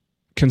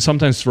can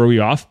sometimes throw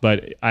you off,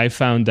 but I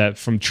found that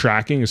from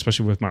tracking,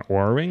 especially with my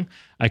Oura Ring,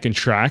 I can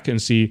track and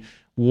see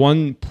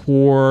one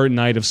poor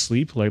night of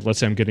sleep, like let's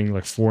say I'm getting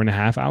like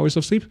 4.5 hours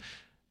of sleep,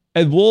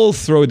 it will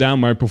throw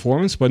down my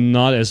performance, but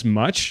not as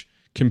much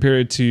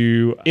compared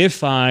to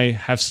if I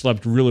have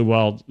slept really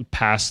well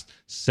past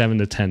 7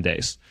 to 10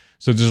 days.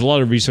 So there's a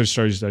lot of research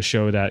studies that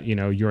show that,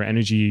 your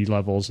energy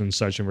levels and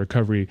such and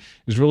recovery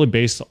is really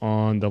based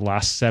on the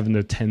last 7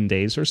 to 10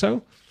 days or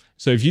so.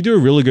 So if you do a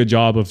really good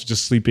job of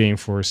just sleeping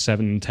for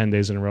 7 to 10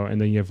 days in a row and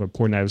then you have a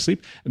poor night of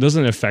sleep, it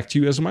doesn't affect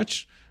you as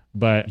much,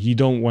 but you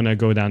don't want to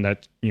go down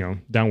that,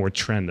 downward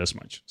trend as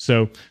much.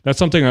 So that's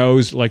something I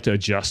always like to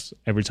adjust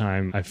every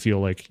time I feel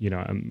like,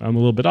 I'm a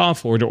little bit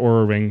off or the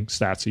Oura Ring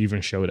stats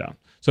even show down.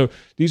 So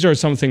these are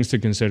some things to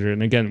consider.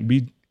 And again,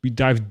 we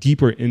dive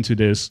deeper into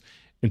this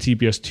in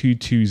TPS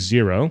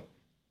 220.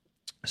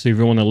 So if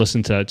you want to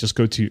listen to that, just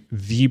go to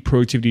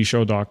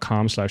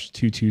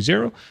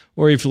theproductivityshow.com/220.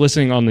 Or if you're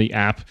listening on the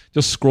app,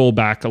 just scroll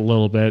back a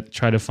little bit,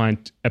 try to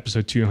find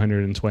episode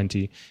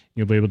 220.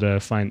 You'll be able to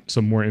find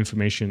some more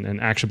information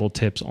and actionable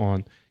tips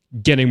on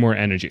getting more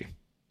energy.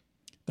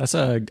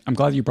 I'm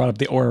glad you brought up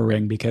the Aura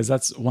Ring, because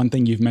that's one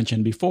thing you've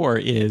mentioned before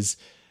is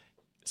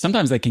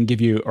sometimes they can give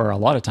you, or a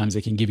lot of times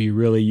they can give you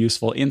really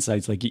useful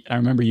insights. Like I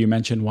remember you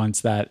mentioned once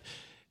that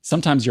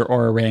sometimes your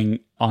Aura Ring,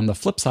 on the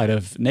flip side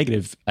of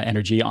negative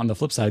energy, on the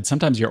flip side,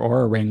 sometimes your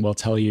Aura Ring will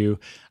tell you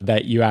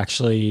that you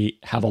actually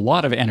have a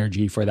lot of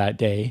energy for that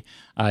day.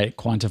 It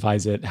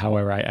quantifies it,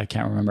 however, I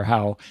can't remember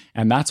how.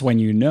 And that's when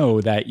you know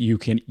that you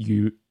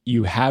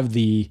have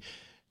the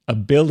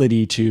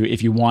ability to,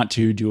 if you want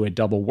to do a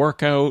double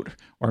workout,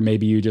 or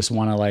maybe you just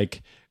want to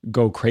like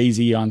go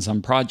crazy on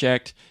some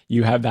project,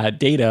 you have that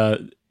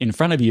data in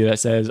front of you that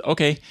says,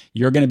 okay,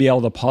 you're going to be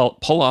able to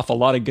pull off a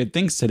lot of good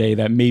things today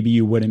that maybe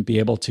you wouldn't be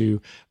able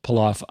to pull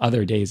off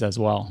other days as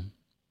well.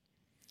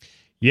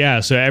 Yeah,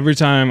 so every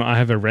time I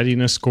have a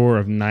readiness score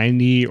of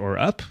 90 or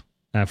up,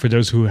 for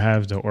those who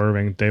have the Aura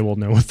Ring, they will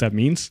know what that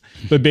means.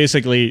 But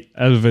basically,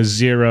 out of a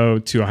 0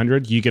 to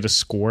 100, you get a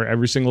score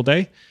every single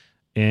day.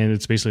 And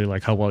it's basically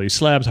like how well you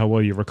slept, how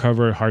well you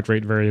recover, heart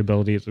rate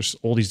variability. There's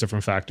all these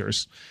different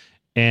factors.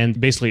 And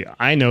basically,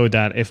 I know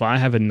that if I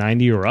have a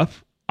 90 or up,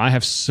 I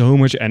have so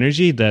much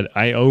energy that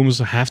I almost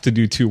have to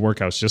do 2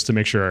 workouts just to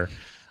make sure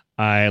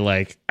I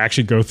like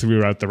actually go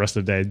throughout the rest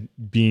of the day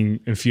being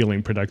and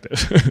feeling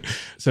productive.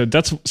 So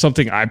that's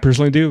something I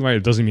personally do, right?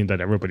 It doesn't mean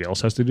that everybody else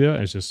has to do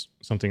it. It's just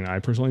something that I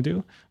personally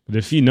do. But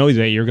if you know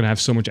that you're going to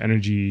have so much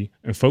energy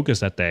and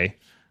focus that day,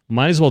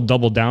 might as well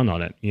double down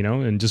on it,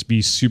 and just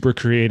be super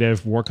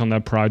creative, work on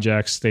that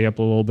project, stay up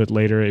a little bit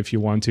later if you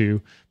want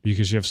to,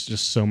 because you have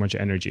just so much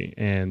energy.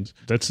 And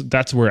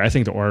that's where I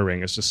think the Aura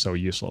Ring is just so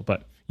useful.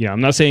 But yeah,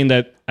 I'm not saying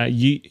that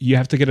you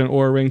have to get an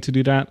Aura Ring to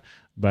do that,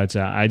 but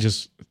I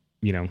just,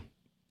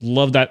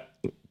 love that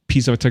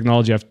piece of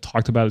technology. I've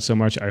talked about it so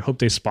much. I hope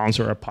they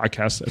sponsor our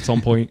podcast at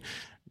some point,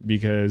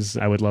 because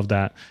I would love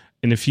that.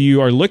 And if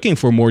you are looking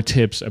for more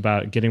tips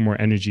about getting more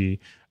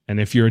energy, and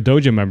if you're a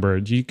Dojo member,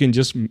 you can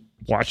just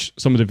watch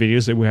some of the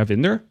videos that we have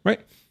in there, right?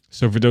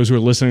 So for those who are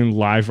listening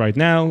live right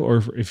now,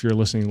 or if you're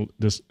listening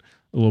this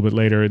a little bit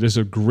later, there's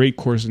a great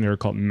course in there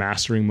called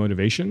Mastering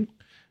Motivation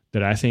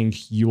that I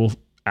think you will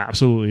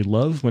absolutely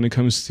love when it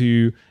comes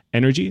to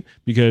energy.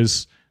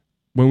 Because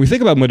when we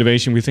think about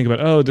motivation, we think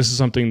about, oh, this is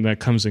something that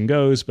comes and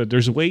goes, but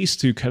there's ways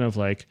to kind of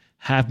like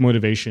have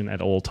motivation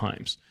at all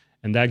times.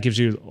 And that gives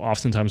you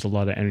oftentimes a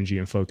lot of energy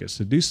and focus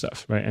to do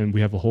stuff, right? And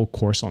we have a whole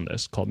course on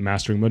this called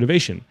Mastering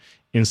Motivation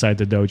inside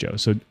the dojo.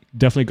 So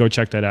definitely go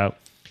check that out.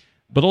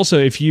 But also,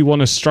 if you want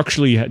to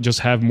structurally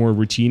just have more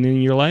routine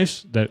in your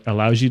life that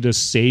allows you to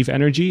save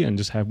energy and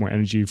just have more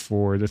energy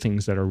for the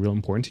things that are real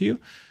important to you,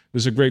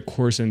 there's a great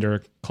course in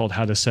there called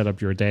How to Set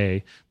Up Your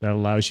Day that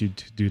allows you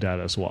to do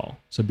that as well.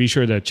 So be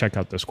sure to check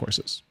out those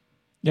courses.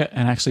 Yeah,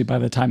 and actually by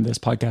the time this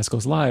podcast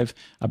goes live,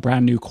 a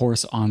brand new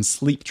course on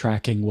sleep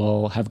tracking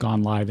will have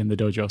gone live in the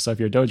dojo. So if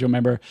you're a dojo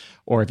member,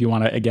 or if you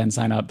want to, again,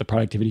 sign up,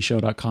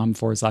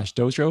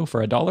 theproductivityshow.com/dojo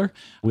for $1,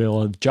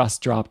 we'll have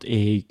just dropped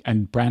a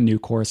brand new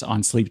course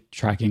on sleep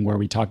tracking where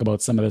we talk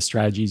about some of the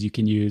strategies you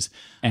can use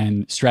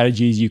and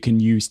strategies you can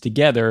use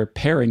together,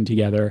 pairing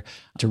together,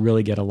 to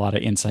really get a lot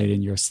of insight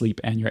in your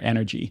sleep and your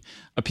energy.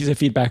 A piece of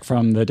feedback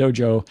from the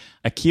dojo,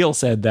 Akil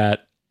said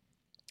that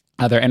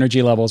their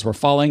energy levels were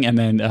falling, and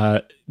then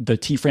the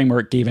T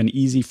framework gave an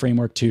easy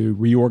framework to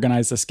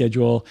reorganize the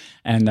schedule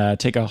and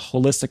take a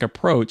holistic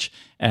approach.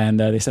 And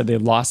they said they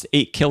lost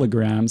 8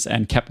 kilograms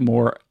and kept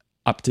more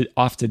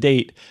off to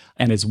date,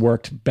 and it's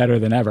worked better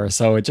than ever.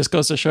 So it just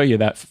goes to show you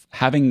that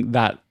having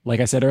that, like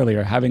I said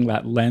earlier, having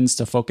that lens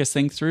to focus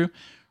things through,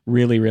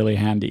 really, really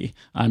handy.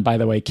 And by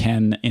the way,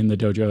 Ken in the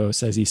dojo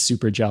says he's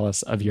super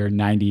jealous of your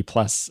 90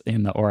 plus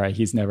in the Aura.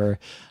 He's never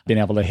been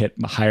able to hit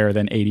higher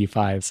than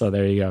 85. So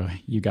there you go.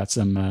 You got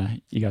some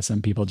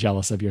people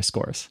jealous of your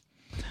scores.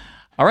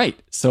 All right.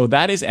 So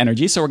that is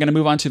energy. So we're going to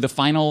move on to the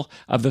final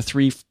of the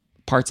 3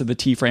 parts of the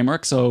T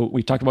framework. So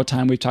we've talked about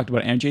time, we've talked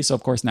about energy. So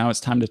of course, now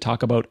it's time to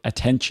talk about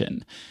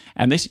attention.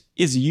 And this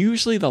is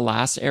usually the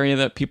last area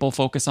that people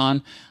focus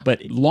on,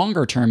 but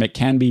longer term, it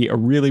can be a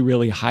really,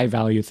 really high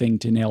value thing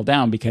to nail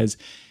down, because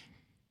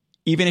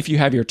even if you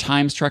have your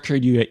time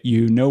structured,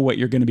 you know what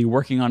you're going to be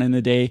working on in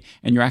the day,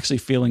 and you're actually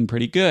feeling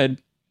pretty good.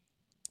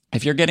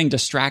 If you're getting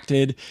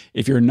distracted,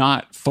 if you're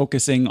not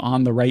focusing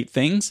on the right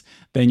things,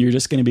 then you're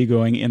just going to be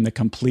going in the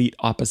complete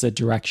opposite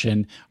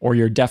direction, or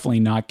you're definitely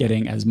not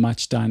getting as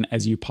much done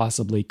as you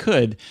possibly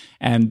could.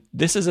 And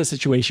this is a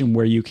situation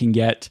where you can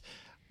get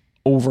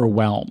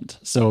overwhelmed.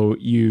 So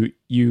you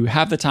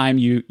have the time,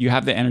 you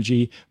have the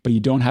energy, but you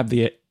don't have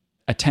the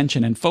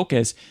attention and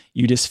focus.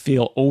 You just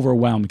feel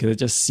overwhelmed because it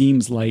just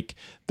seems like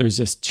there's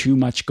just too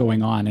much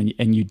going on,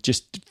 and you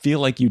just feel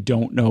like you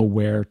don't know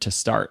where to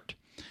start.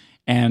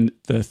 And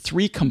the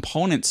 3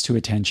 components to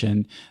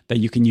attention that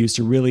you can use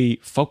to really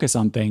focus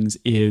on things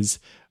is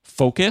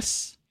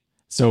focus,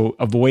 so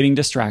avoiding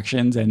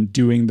distractions and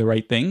doing the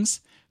right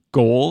things,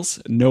 goals,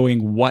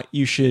 knowing what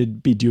you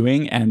should be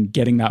doing and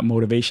getting that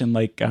motivation,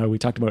 like we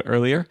talked about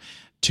earlier,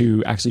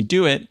 to actually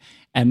do it.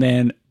 And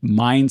then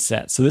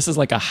mindset. So this is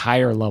like a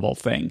higher level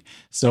thing.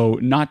 So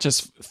not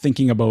just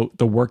thinking about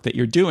the work that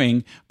you're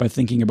doing, but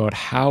thinking about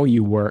how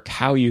you work,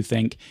 how you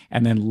think,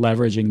 and then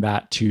leveraging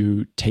that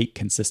to take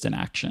consistent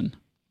action.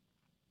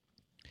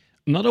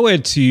 Another way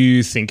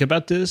to think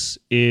about this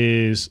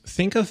is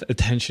think of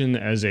attention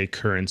as a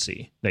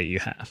currency that you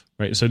have,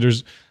 right? So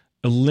there's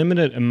a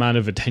limited amount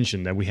of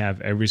attention that we have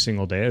every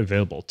single day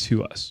available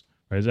to us,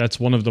 right? That's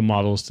one of the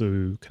models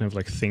to kind of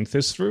like think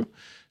this through.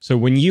 So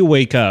when you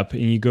wake up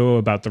and you go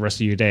about the rest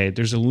of your day,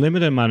 there's a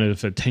limited amount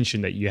of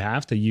attention that you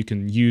have that you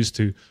can use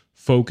to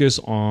focus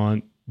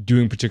on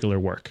doing particular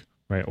work,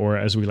 right? Or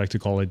as we like to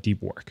call it,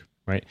 deep work,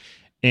 right?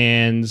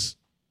 And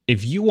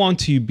if you want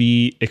to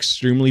be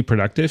extremely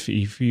productive,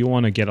 if you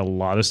want to get a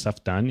lot of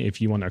stuff done,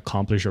 if you want to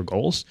accomplish your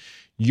goals,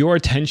 your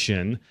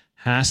attention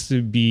has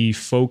to be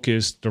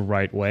focused the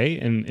right way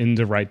and in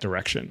the right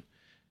direction.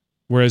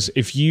 Whereas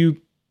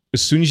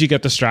as soon as you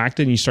get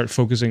distracted and you start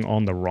focusing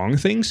on the wrong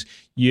things,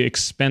 you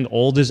expend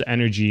all this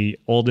energy,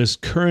 all this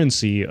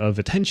currency of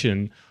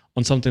attention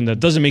on something that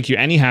doesn't make you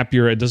any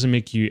happier. It doesn't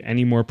make you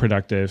any more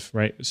productive,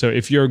 right? So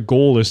if your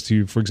goal is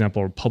to, for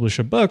example, publish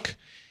a book,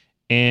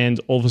 and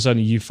all of a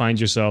sudden you find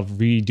yourself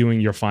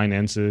redoing your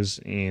finances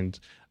and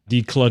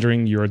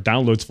decluttering your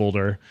downloads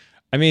folder,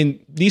 I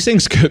mean, these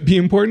things could be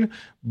important,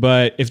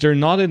 but if they're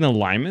not in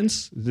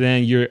alignments,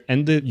 then you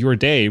ended your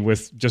day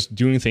with just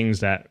doing things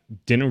that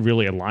didn't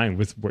really align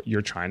with what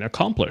you're trying to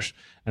accomplish.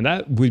 And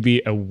that would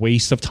be a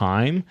waste of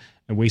time,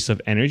 a waste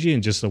of energy,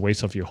 and just a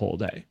waste of your whole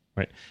day,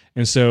 right?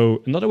 And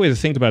so another way to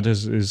think about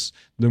this is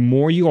the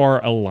more you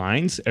are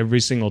aligned every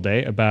single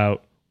day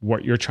about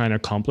what you're trying to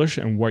accomplish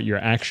and what you're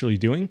actually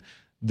doing,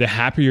 the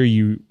happier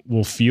you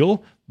will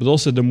feel, but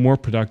also the more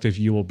productive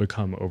you will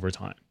become over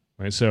time,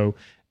 right? So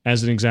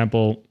as an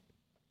example,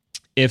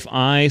 if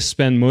I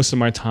spend most of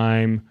my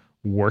time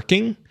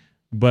working,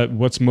 but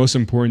what's most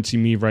important to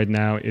me right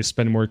now is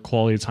spend more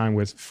quality time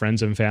with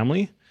friends and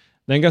family,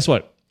 then guess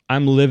what?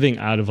 I'm living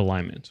out of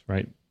alignment,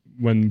 right?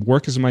 When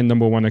work is my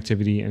number one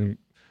activity and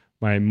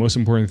my most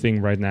important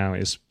thing right now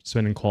is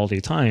spending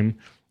quality time,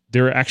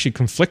 they're actually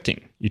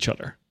conflicting each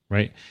other,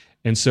 right?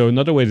 And so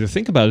another way to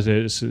think about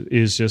it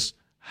is just,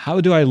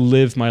 how do I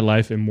live my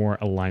life in more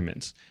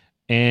alignment?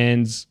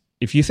 And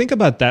if you think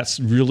about that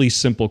really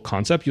simple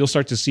concept, you'll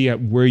start to see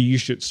where you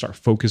should start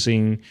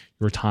focusing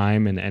your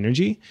time and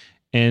energy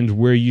and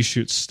where you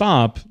should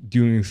stop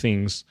doing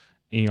things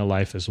in your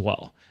life as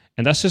well.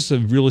 And that's just a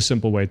really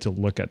simple way to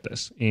look at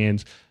this.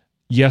 And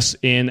yes,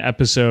 in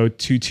episode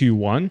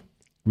 221,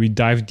 we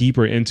dive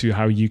deeper into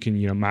how you can,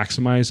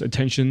 maximize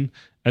attention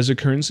as a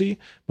currency.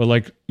 But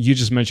like you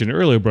just mentioned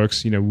earlier,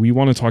 Brooks, we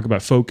want to talk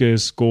about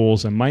focus,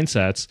 goals, and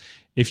mindsets.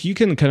 If you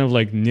can kind of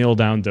like nail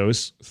down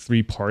those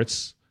three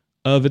parts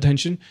of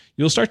attention,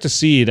 you'll start to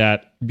see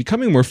that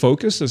becoming more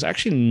focused is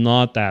actually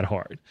not that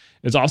hard.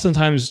 It's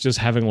oftentimes just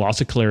having lots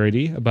of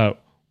clarity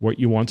about what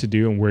you want to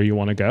do and where you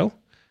want to go,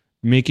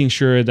 making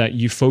sure that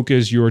you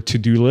focus your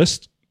to-do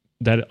list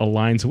that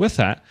aligns with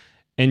that,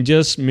 and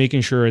just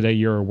making sure that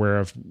you're aware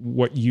of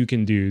what you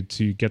can do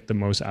to get the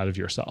most out of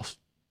yourself,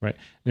 right?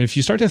 And if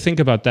you start to think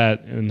about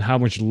that and how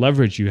much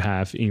leverage you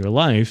have in your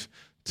life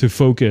to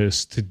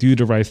focus, to do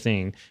the right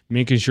thing,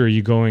 making sure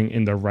you're going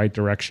in the right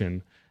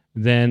direction,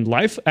 then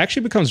life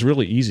actually becomes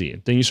really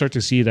easy. Then you start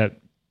to see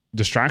that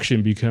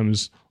distraction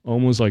becomes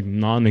almost like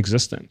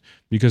non-existent,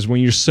 because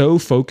when you're so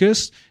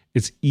focused,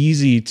 it's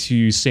easy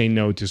to say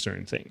no to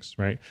certain things,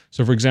 right?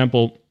 So for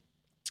example,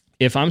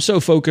 if I'm so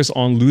focused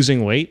on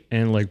losing weight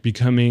and like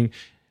becoming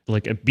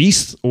like a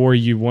beast, or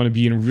you want to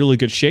be in really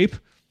good shape,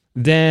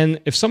 then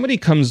if somebody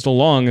comes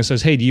along and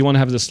says, hey, do you want to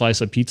have this slice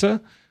of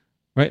pizza,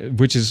 right?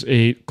 Which is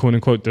a quote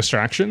unquote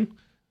distraction.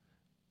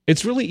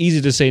 It's really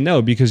easy to say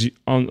no, because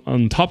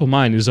on top of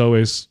mind is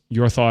always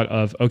your thought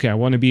of, okay, I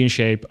want to be in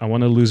shape. I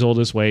want to lose all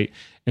this weight.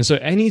 And so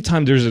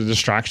anytime there's a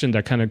distraction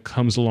that kind of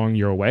comes along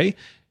your way,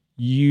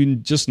 you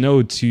just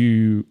know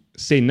to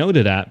say no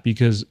to that,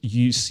 because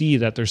you see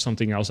that there's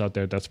something else out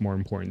there that's more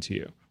important to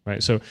you,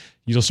 right? So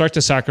you'll start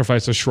to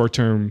sacrifice the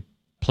short-term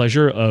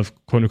pleasure of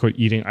quote unquote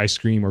eating ice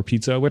cream or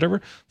pizza or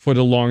whatever for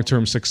the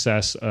long-term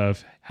success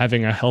of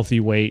having a healthy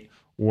weight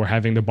or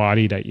having the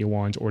body that you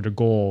want or the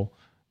goal,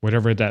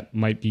 whatever that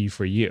might be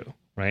for you,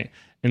 right?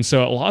 And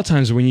so a lot of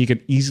times when you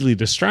get easily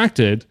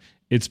distracted,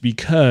 it's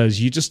because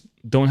you just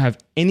don't have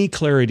any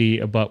clarity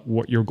about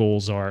what your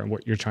goals are and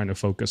what you're trying to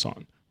focus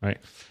on, right?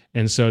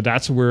 And so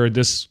that's where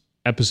this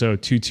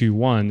episode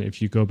 221,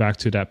 if you go back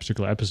to that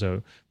particular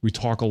episode, we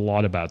talk a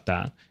lot about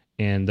that.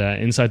 And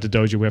inside the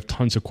dojo, we have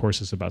tons of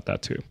courses about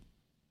that too.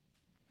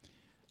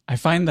 I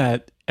find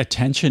that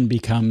attention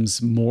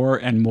becomes more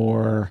and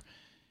more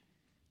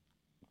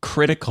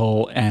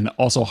critical and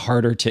also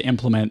harder to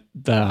implement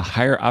the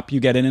higher up you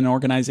get in an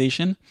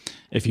organization.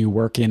 If you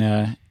work in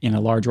a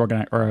large or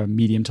a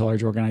medium to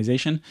large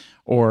organization,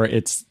 or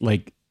it's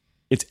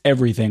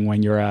everything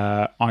when you're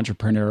an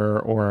entrepreneur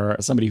or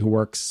somebody who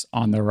works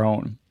on their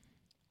own.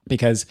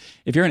 Because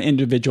if you're an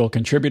individual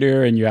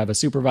contributor and you have a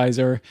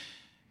supervisor,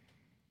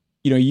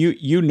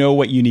 you know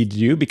what you need to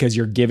do because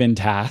you're given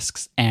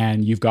tasks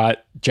and you've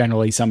got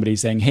generally somebody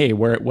saying, hey,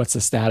 what's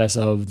the status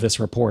of this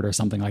report or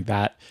something like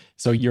that.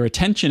 So your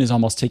attention is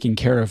almost taken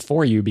care of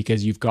for you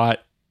because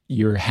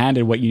you're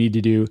handed what you need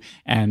to do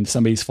and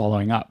somebody's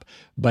following up.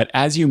 But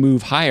as you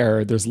move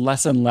higher, there's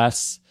less and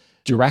less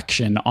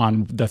direction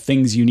on the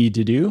things you need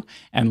to do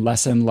and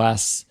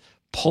less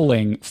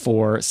pulling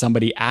for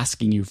somebody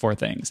asking you for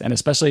things. And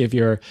especially if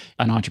you're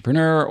an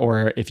entrepreneur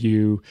or if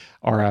you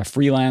are a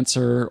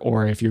freelancer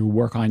or if you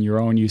work on your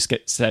own, you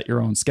set your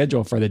own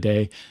schedule for the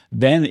day,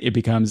 then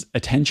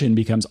attention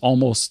becomes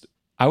almost,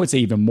 I would say,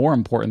 even more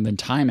important than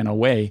time in a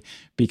way,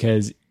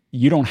 because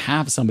you don't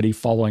have somebody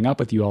following up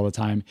with you all the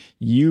time.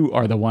 You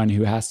are the one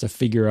who has to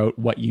figure out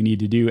what you need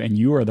to do, and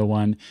you are the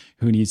one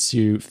who needs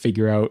to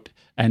figure out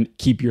and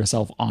keep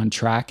yourself on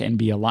track and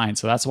be aligned.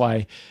 So that's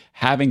why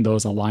having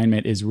those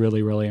alignment is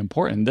really, really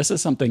important. This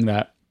is something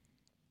that,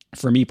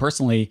 for me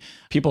personally,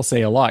 people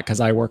say a lot because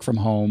I work from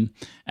home.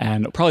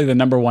 And probably the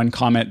number one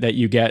comment that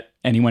you get,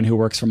 anyone who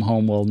works from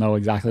home will know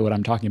exactly what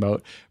I'm talking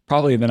about.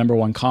 Probably the number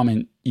one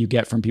comment you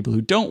get from people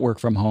who don't work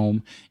from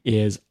home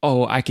is,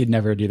 oh, I could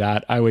never do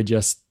that. I would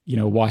just,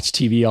 watch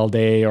TV all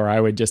day, or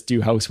I would just do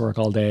housework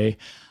all day.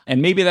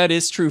 And maybe that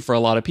is true for a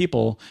lot of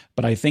people,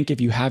 but I think if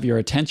you have your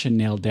attention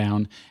nailed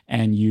down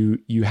and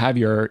you have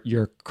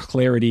your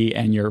clarity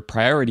and your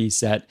priorities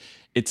set,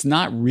 it's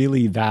not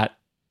really that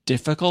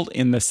difficult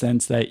in the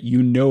sense that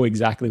you know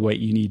exactly what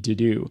you need to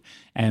do.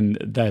 And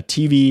the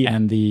TV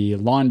and the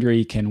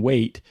laundry can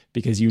wait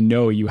because you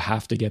know you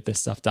have to get this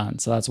stuff done.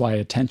 So that's why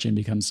attention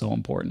becomes so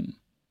important.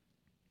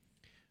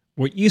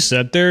 What you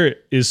said there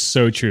is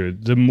so true.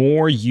 The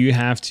more you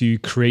have to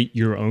create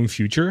your own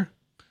future,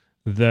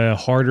 the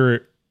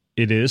harder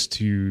it is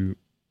to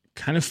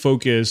kind of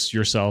focus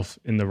yourself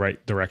in the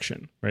right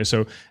direction, right?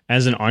 So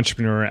as an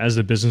entrepreneur, as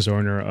a business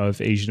owner of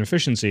Asian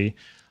Efficiency,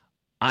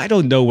 I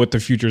don't know what the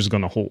future is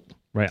going to hold,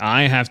 right?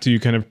 I have to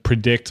kind of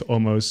predict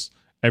almost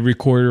every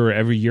quarter or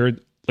every year,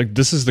 like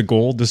this is the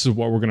goal, this is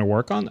what we're going to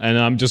work on. And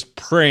I'm just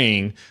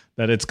praying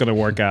that it's going to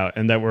work out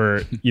and that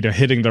we're,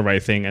 hitting the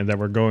right thing and that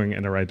we're going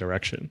in the right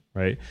direction,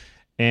 right?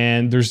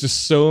 And there's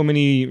just so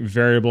many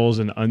variables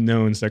and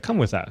unknowns that come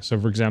with that. So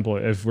for example,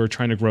 if we're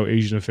trying to grow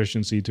Asian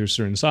Efficiency to a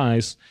certain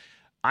size,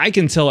 I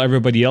can tell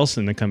everybody else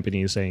in the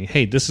company saying,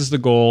 hey, this is the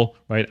goal,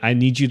 right? I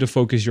need you to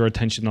focus your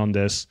attention on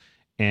this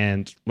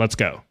and let's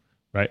go,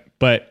 right?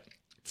 But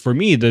for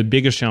me, the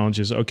biggest challenge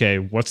is, okay,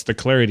 what's the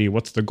clarity?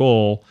 What's the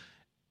goal?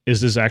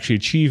 Is this actually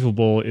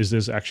achievable? Is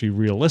this actually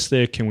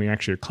realistic? Can we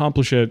actually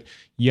accomplish it?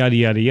 Yada,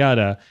 yada,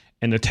 yada.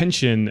 And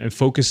attention and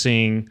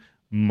focusing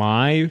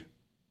my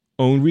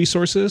own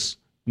resources,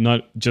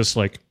 not just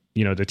like,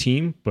 the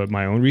team, but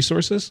my own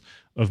resources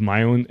of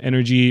my own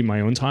energy,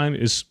 my own time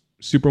is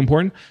super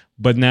important.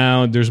 But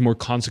now there's more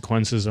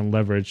consequences and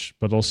leverage,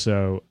 but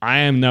also I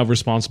am now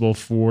responsible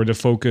for the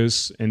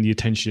focus and the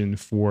attention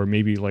for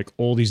maybe like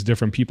all these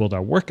different people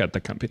that work at the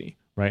company,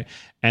 right?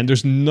 And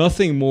there's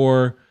nothing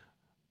more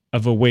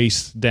of a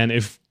waste than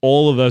if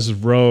all of us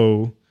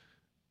row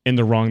in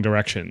the wrong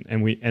direction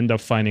and we end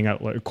up finding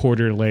out like a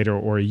quarter later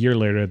or a year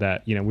later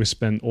that, we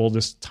spent all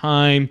this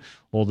time,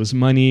 all this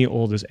money,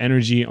 all this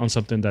energy on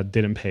something that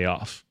didn't pay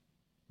off,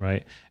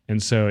 right?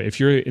 And so if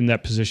you're in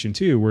that position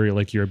too, where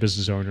you're a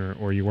business owner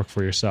or you work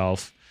for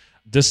yourself,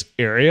 this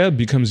area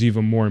becomes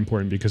even more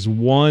important because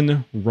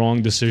one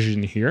wrong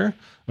decision here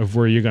of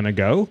where you're going to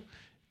go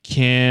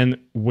can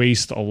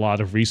waste a lot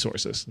of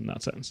resources in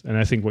that sense. And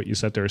I think what you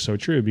said there is so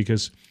true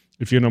because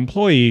if you're an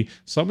employee,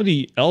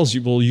 somebody else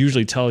will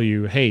usually tell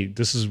you, hey,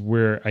 this is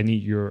where I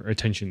need your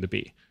attention to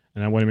be.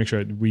 And I want to make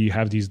sure that we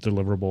have these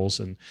deliverables.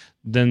 And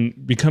then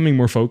becoming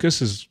more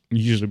focused is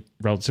usually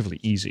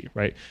relatively easy,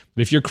 right?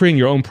 But if you're creating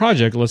your own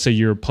project, let's say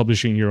you're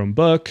publishing your own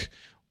book,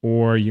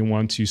 or you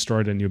want to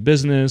start a new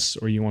business,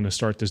 or you want to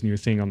start this new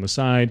thing on the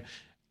side,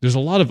 there's a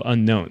lot of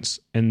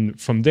unknowns. And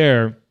from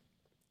there,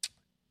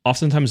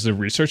 oftentimes the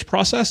research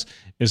process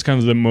is kind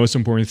of the most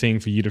important thing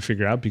for you to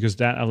figure out because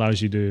that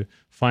allows you to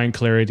find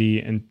clarity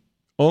and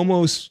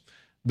almost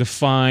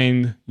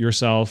define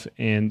yourself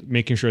and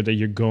making sure that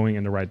you're going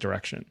in the right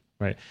direction,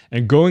 right?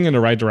 And going in the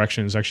right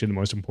direction is actually the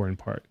most important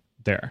part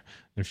there.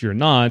 If you're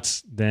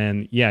not,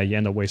 then you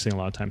end up wasting a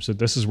lot of time. So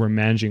this is where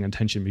managing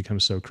attention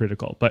becomes so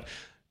critical. But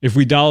if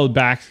we dial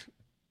back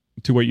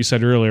to what you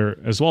said earlier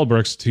as well,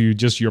 Brooks, to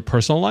just your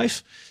personal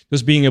life,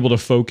 just being able to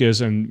focus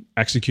and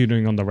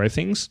executing on the right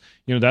things,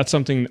 that's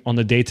something on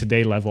the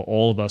day-to-day level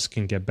all of us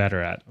can get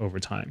better at over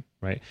time,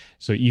 right?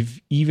 So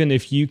even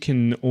if you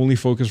can only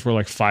focus for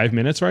like 5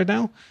 minutes right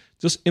now,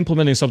 just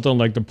implementing something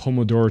like the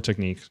Pomodoro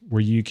technique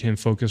where you can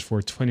focus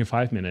for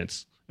 25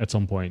 minutes at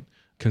some point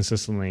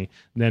consistently,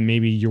 then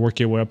maybe you work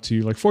your way up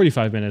to like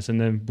 45 minutes. And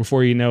then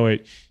before you know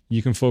it,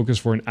 you can focus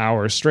for an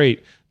hour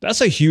straight. That's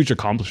a huge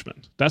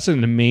accomplishment. That's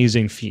an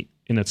amazing feat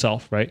in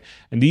itself, right?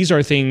 And these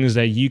are things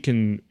that you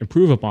can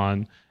improve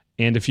upon.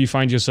 And if you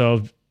find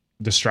yourself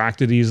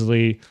distracted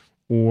easily,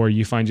 or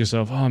you find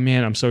yourself, oh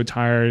man, I'm so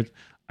tired,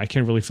 I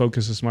can't really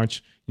focus as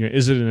much.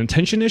 Is it an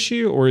attention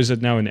issue or is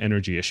it now an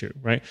energy issue,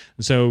 right?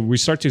 And so we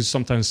start to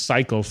sometimes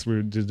cycle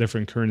through the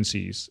different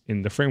currencies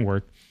in the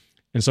framework.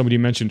 And somebody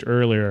mentioned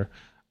earlier,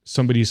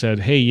 somebody said,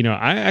 hey,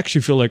 I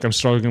actually feel like I'm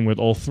struggling with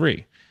all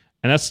three.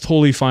 And that's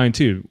totally fine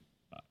too.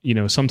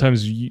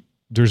 Sometimes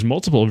there's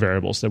multiple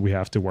variables that we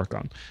have to work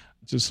on.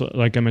 Just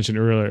like I mentioned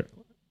earlier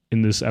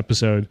in this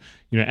episode,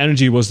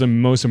 energy was the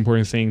most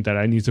important thing that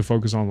I need to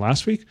focus on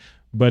last week.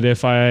 But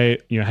if I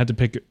had to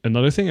pick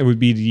another thing, it would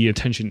be the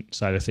attention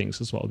side of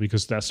things as well,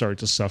 because that started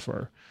to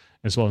suffer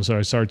as well. And so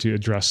I started to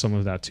address some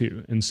of that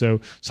too. And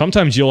so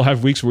sometimes you'll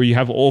have weeks where you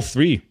have all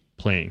three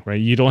playing, right?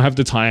 You don't have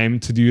the time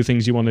to do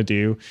things you want to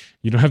do.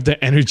 You don't have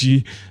the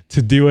energy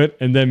to do it.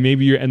 And then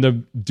maybe you end up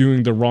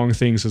doing the wrong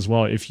things as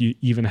well if you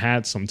even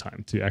had some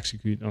time to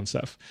execute on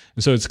stuff.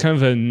 And so it's kind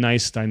of a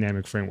nice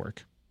dynamic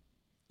framework.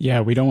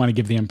 Yeah, we don't want to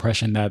give the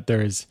impression that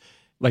there's,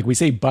 like we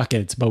say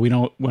buckets, but we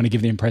don't want to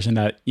give the impression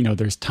that,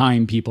 there's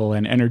time people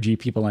and energy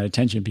people and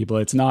attention people.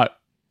 That's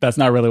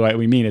not really what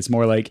we mean. It's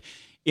more like,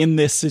 in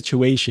this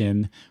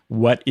situation,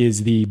 what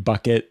is the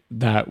bucket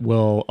that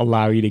will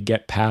allow you to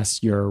get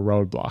past your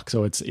roadblock?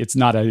 So it's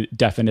not a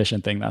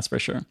definition thing, that's for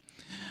sure.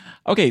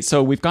 Okay,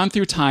 so we've gone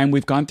through time,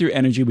 we've gone through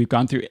energy, we've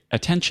gone through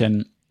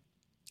attention.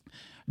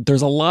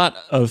 There's a lot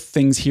of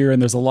things here and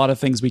there's a lot of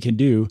things we can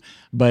do.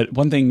 But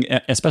one thing,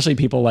 especially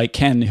people like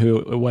Ken,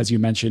 who was you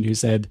mentioned, who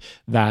said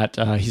that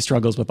he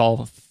struggles with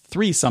all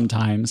three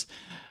sometimes.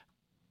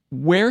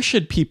 Where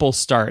should people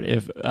start?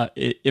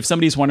 If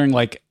somebody's wondering,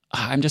 like,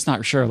 I'm just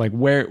not sure, like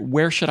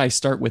where should I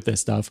start with this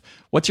stuff?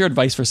 What's your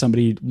advice for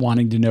somebody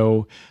wanting to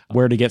know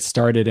where to get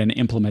started and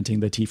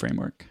implementing the T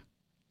framework?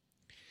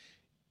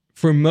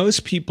 For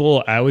most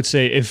people, I would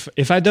say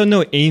if I don't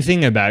know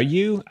anything about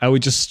you, I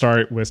would just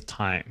start with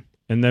time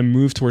and then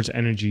move towards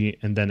energy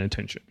and then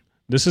attention.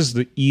 This is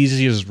the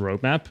easiest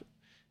roadmap.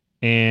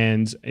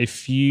 And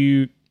if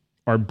you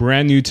are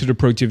brand new to the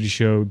Productivity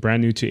Show,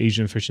 brand new to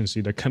Agent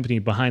Efficiency, the company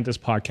behind this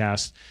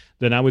podcast,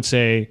 then I would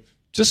say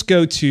just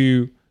go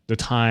to the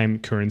time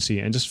currency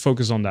and just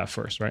focus on that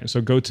first, right? So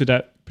go to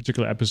that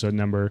particular episode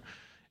number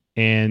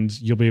and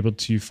you'll be able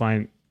to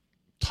find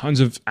tons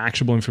of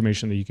actionable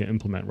information that you can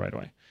implement right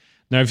away.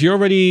 Now, if you're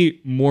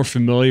already more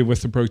familiar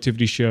with the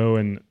Productivity Show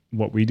and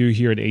what we do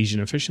here at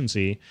Agent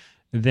Efficiency,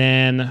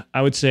 then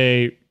I would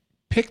say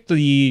pick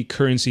the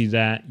currency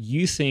that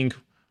you think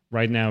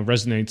right now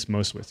resonates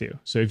most with you.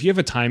 So if you have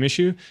a time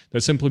issue,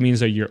 that simply means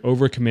that you're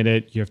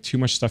overcommitted, you have too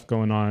much stuff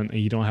going on, and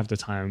you don't have the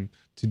time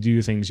to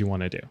do things you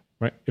want to do,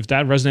 right? If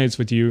that resonates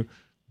with you,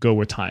 go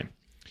with time.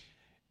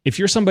 If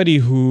you're somebody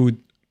who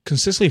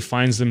consistently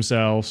finds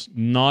themselves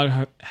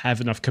not have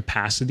enough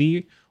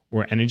capacity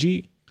or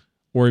energy,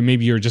 or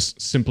maybe you're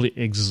just simply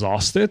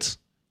exhausted,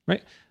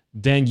 right?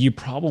 Then you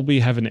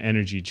probably have an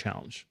energy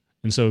challenge.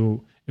 And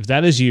so if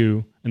that is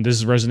you, and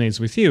this resonates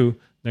with you,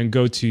 then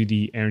go to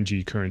the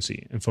energy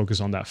currency and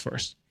focus on that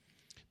first.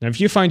 Now, if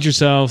you find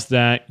yourself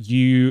that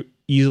you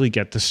easily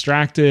get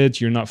distracted,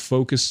 you're not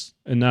focused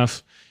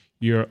enough,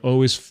 you're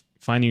always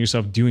finding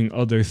yourself doing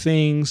other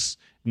things,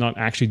 not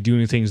actually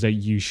doing things that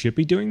you should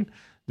be doing,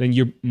 then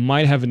you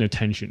might have an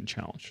attention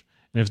challenge.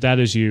 And if that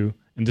is you,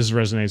 and this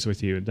resonates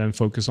with you, then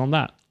focus on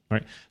that,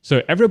 right?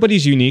 So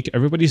everybody's unique,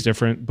 everybody's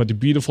different, but the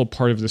beautiful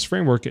part of this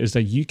framework is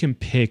that you can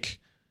pick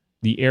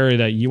the area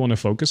that you want to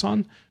focus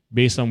on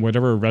based on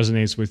whatever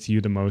resonates with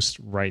you the most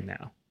right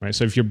now, right?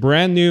 So if you're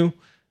brand new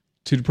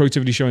to the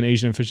Productivity Show and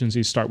Agent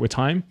Efficiency, start with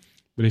time.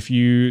 But if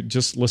you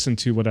just listen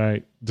to what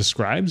I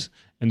described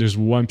and there's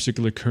one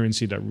particular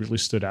currency that really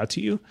stood out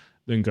to you,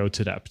 then go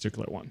to that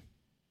particular one.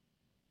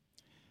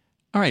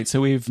 All right,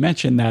 so we've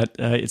mentioned that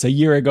it's a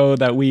year ago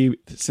that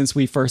since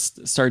we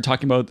first started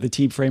talking about the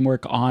T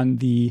framework on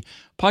the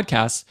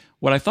podcast.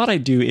 What I thought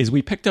I'd do is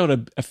we picked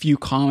out a few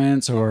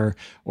comments or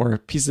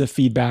pieces of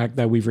feedback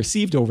that we've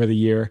received over the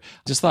year.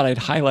 Just thought I'd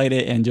highlight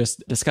it and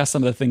just discuss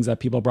some of the things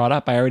that people brought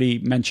up. I already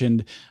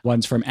mentioned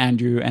ones from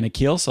Andrew and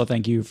Akil, so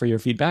thank you for your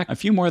feedback. A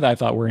few more that I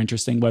thought were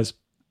interesting was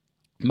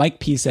Mike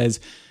P says,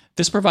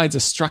 this provides a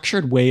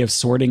structured way of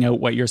sorting out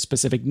what your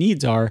specific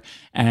needs are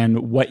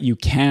and what you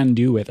can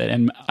do with it.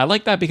 And I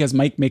like that because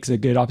Mike makes a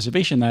good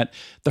observation that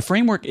the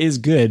framework is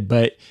good,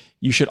 but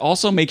you should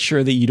also make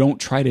sure that you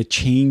don't try to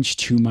change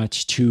too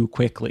much too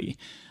quickly.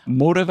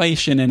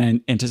 Motivation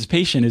and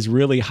anticipation is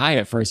really high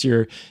at first.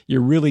 You're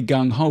really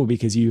gung-ho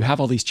because you have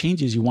all these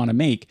changes you want to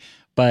make,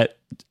 but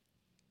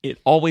it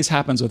always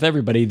happens with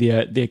everybody.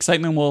 The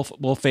excitement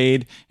will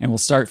fade and we'll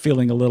start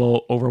feeling a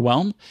little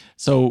overwhelmed.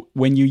 So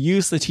when you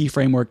use the T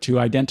framework to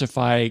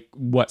identify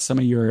what some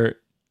of your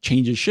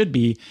changes should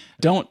be,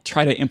 don't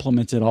try to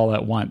implement it all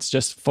at once.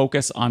 Just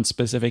focus on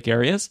specific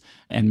areas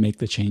and make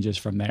the changes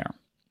from there.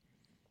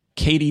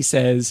 Katie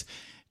says,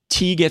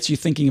 T gets you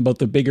thinking about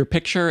the bigger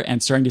picture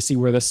and starting to see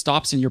where the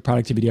stops in your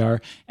productivity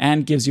are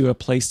and gives you a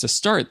place to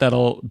start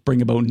that'll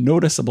bring about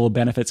noticeable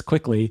benefits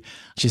quickly.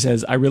 She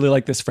says, I really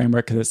like this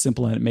framework because it's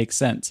simple and it makes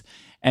sense.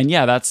 And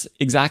yeah, that's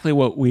exactly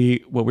what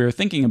we were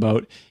thinking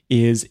about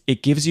is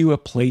it gives you a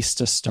place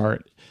to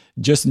start.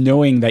 just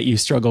knowing that you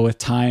struggle with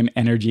time,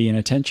 energy, and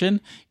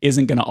attention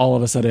isn't going to all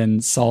of a sudden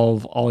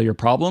solve all your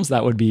problems.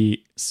 That would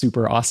be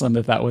super awesome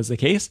if that was the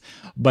case,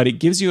 but it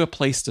gives you a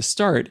place to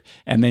start,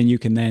 and then you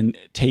can then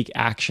take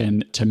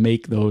action to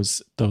make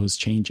those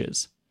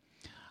changes.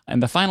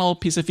 And the final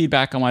piece of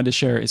feedback I wanted to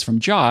share is from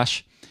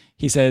Josh.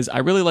 He says, I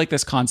really like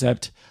this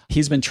concept.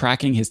 He's been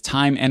tracking his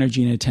time,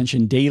 energy, and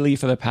attention daily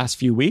for the past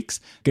few weeks.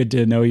 Good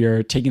to know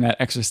you're taking that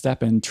extra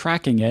step and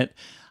tracking it.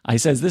 He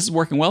says, this is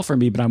working well for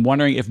me, but I'm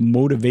wondering if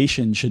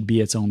motivation should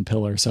be its own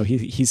pillar. So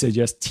he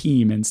suggests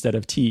team instead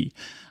of T.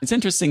 It's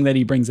interesting that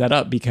he brings that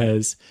up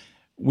because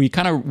we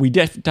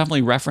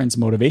definitely reference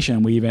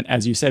motivation. We even,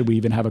 as you said, we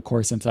even have a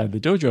course inside the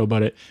dojo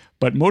about it.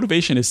 But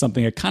motivation is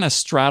something that kind of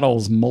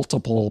straddles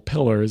multiple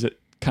pillars. It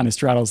kind of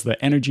straddles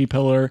the energy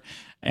pillar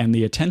and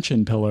the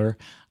attention pillar.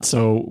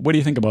 So what do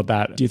you think about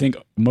that? Do you think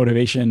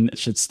motivation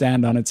should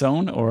stand on its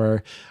own,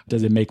 or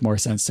does it make more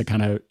sense to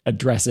kind of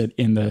address it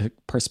in the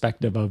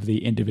perspective of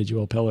the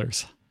individual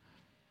pillars?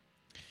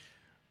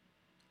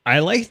 I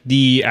like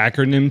the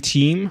acronym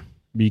TEAM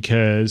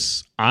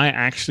because I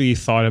actually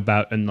thought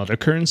about another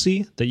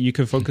currency that you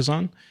could focus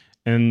on.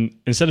 And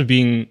instead of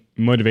being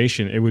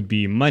motivation, it would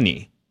be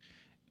money.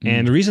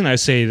 And the reason I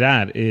say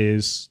that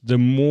is the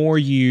more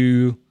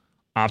you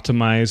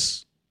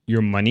optimize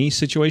your money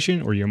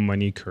situation or your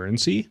money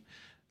currency,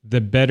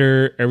 the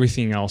better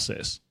everything else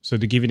is. So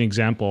to give you an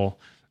example,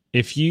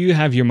 if you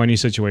have your money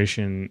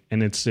situation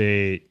and it's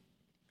in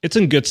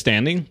good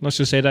standing, let's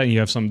just say that, and you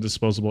have some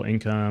disposable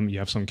income, you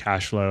have some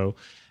cash flow,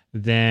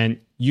 then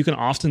you can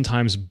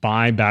oftentimes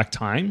buy back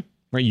time,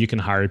 right? You can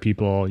hire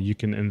people, you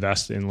can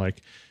invest in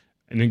like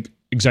an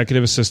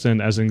executive assistant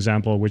as an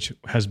example, which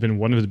has been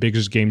one of the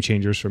biggest game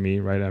changers for me,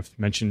 right? I've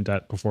mentioned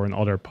that before in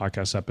other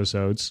podcast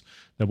episodes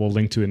that we'll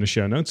link to in the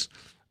show notes.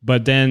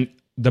 But then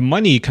the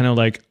money kind of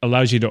like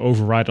allows you to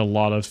override a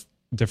lot of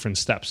different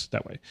steps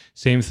that way.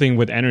 Same thing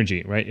with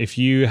energy, right? If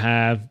you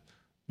have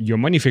your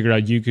money figured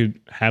out, you could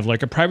have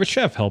like a private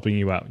chef helping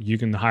you out. You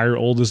can hire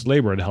oldest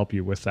labor to help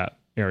you with that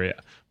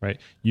area, right?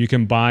 You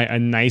can buy a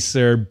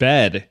nicer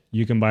bed.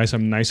 You can buy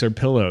some nicer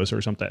pillows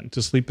or something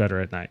to sleep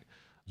better at night.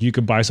 You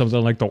could buy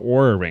something like the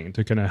Aura Ring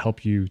to kind of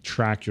help you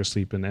track your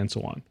sleep and so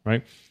on,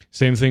 right?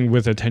 Same thing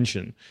with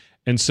attention.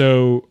 And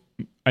so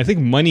I think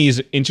money is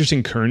an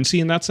interesting currency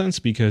in that sense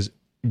because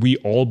we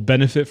all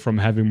benefit from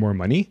having more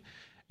money.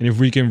 And if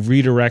we can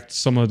redirect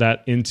some of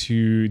that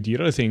into the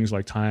other things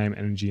like time,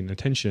 energy, and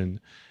attention,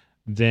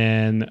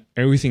 then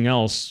everything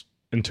else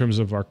in terms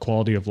of our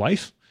quality of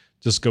life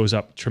just goes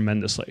up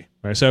tremendously,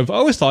 right? So I've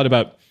always thought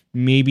about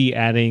maybe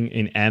adding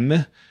an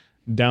M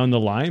down the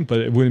line, but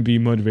it wouldn't be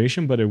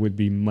motivation, but it would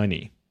be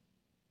money.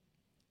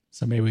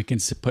 So maybe we can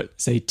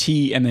say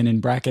T and then in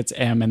brackets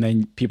M, and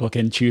then people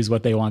can choose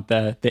what they want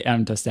the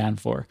M to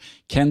stand for.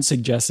 Ken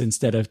suggests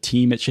instead of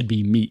team, it should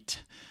be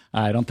meet.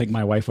 I don't think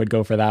my wife would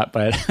go for that,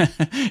 but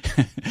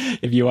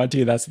if you want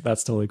to, that's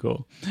totally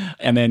cool.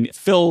 And then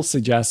Phil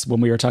suggests,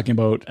 when we were talking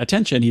about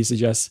attention, he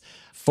suggests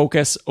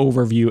focus,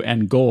 overview,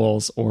 and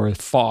goals, or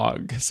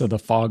FOG. So the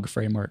FOG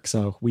framework.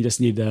 So we just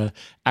need the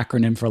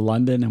acronym for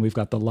London, and we've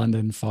got the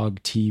London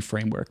FOG T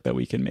framework that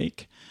we can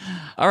make.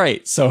 All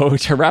right. So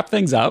to wrap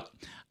things up,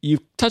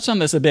 you've touched on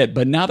this a bit,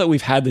 but now that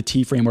we've had the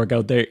T framework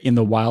out there in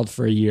the wild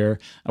for a year,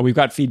 we've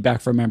got feedback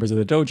from members of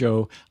the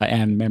dojo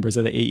and members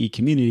of the AE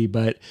community.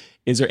 But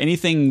is there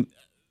anything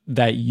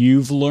that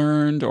you've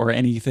learned or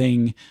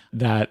anything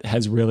that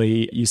has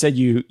really, you said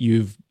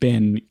you've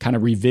been kind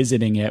of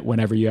revisiting it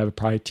whenever you have a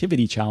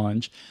productivity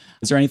challenge.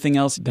 Is there anything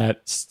else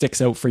that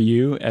sticks out for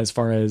you as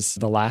far as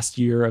the last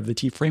year of the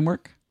T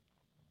framework?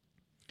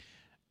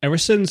 Ever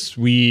since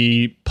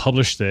we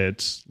published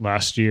it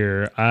last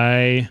year,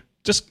 I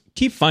just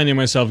keep finding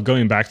myself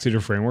going back to the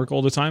framework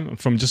all the time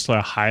from just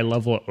a high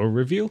level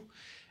overview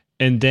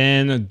and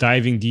then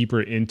diving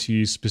deeper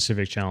into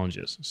specific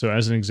challenges. So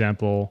as an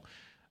example,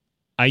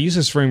 I use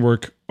this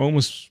framework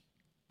almost,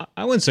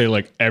 I wouldn't say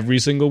like every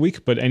single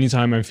week, but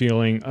anytime I'm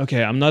feeling,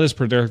 okay, I'm not as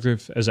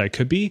productive as I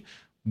could be,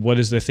 what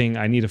is the thing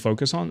I need to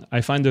focus on?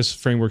 I find this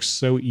framework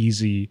so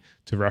easy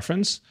to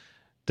reference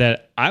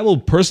that I will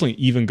personally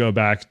even go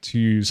back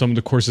to some of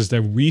the courses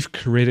that we've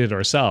created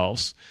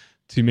ourselves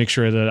to make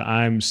sure that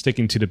I'm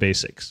sticking to the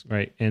basics,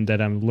 right? And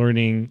that I'm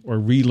learning or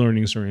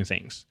relearning certain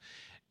things.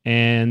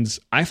 And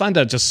I find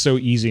that just so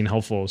easy and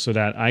helpful so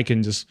that I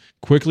can just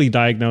quickly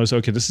diagnose,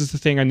 okay, this is the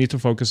thing I need to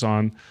focus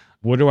on.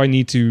 What do I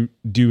need to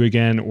do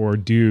again or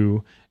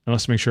do? And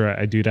let's make sure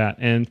I do that.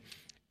 And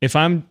if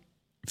I'm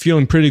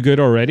feeling pretty good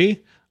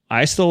already,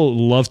 I still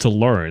love to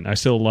learn. I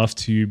still love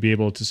to be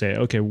able to say,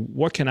 okay,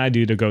 what can I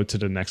do to go to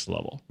the next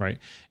level, right?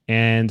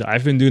 And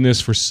I've been doing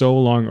this for so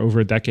long, over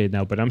a decade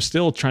now, but I'm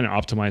still trying to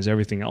optimize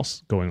everything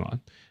else going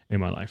on in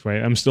my life,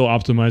 right? I'm still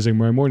optimizing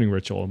my morning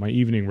ritual, my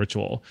evening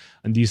ritual,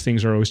 and these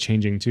things are always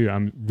changing too.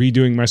 I'm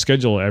redoing my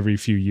schedule every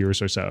few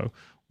years or so,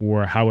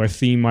 or how I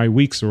theme my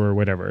weeks or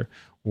whatever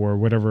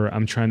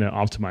I'm trying to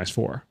optimize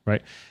for,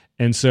 right?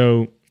 And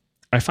so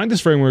I find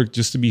this framework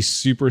just to be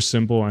super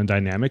simple and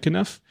dynamic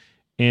enough.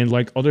 And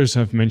like others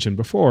have mentioned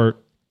before,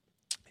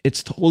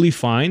 it's totally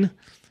fine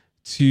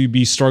to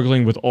be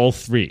struggling with all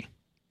three,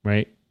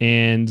 right?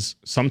 And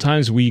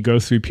sometimes we go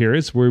through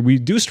periods where we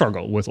do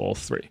struggle with all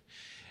three.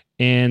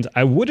 And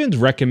I wouldn't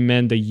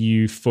recommend that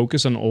you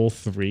focus on all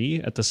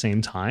three at the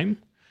same time,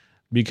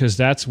 because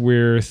that's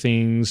where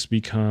things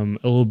become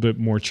a little bit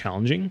more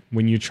challenging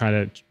when you try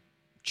to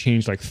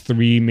change like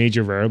three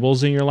major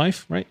variables in your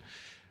life, right?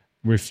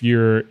 If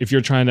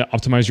you're trying to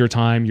optimize your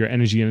time, your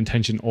energy, and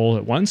attention all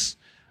at once,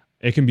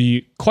 it can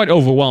be quite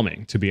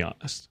overwhelming, to be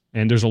honest.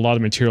 And there's a lot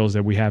of materials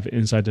that we have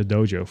inside the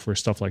dojo for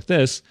stuff like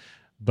this.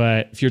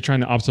 But if you're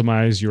trying to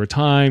optimize your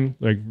time,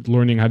 like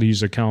learning how to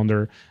use a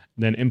calendar,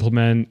 then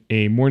implement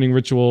a morning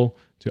ritual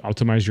to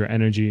optimize your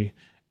energy,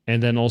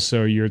 and then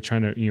also you're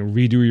trying to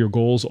redo your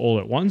goals all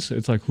at once,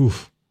 it's like,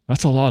 oof,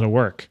 that's a lot of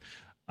work.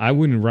 I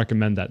wouldn't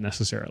recommend that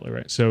necessarily,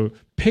 right? So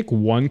pick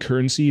one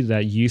currency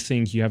that you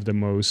think you have the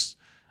most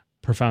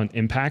profound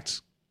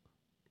impact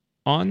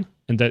on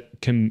and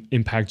that can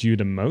impact you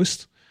the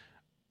most.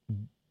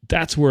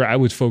 That's where I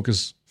would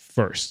focus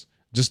first.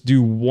 Just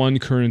do one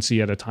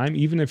currency at a time,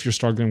 even if you're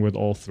struggling with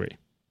all three.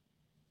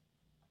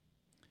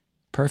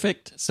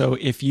 Perfect. So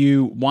if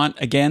you want,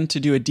 again, to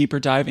do a deeper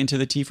dive into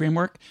the T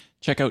framework,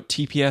 check out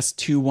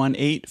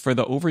TPS218 for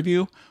the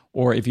overview.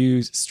 Or if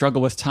you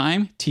struggle with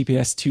time,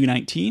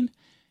 TPS219.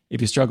 If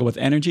you struggle with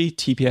energy,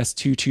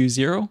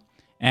 TPS220.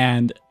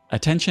 And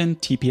attention,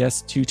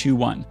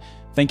 TPS221.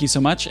 Thank you so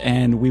much.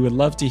 And we would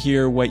love to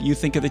hear what you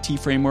think of the T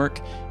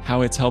framework,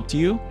 how it's helped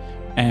you.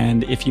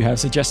 And if you have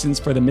suggestions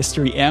for the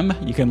Mystery M,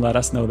 you can let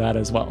us know that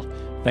as well.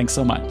 Thanks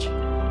so much.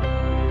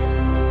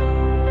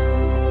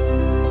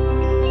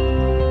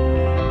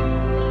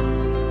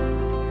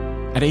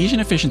 At Asian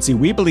Efficiency,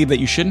 we believe that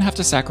you shouldn't have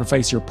to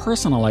sacrifice your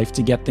personal life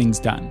to get things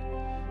done.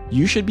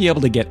 You should be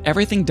able to get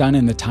everything done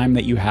in the time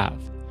that you have.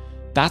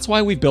 That's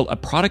why we've built a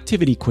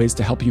productivity quiz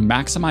to help you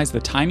maximize the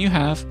time you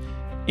have,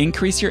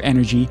 increase your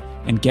energy,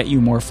 and get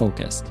you more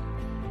focused.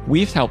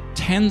 We've helped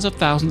tens of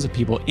thousands of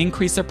people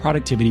increase their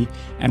productivity,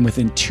 and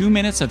within 2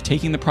 minutes of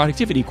taking the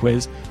productivity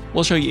quiz,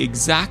 we'll show you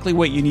exactly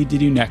what you need to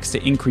do next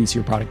to increase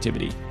your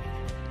productivity.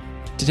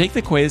 To take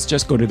the quiz,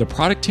 just go to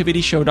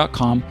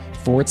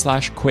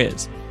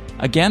theproductivityshow.com/quiz.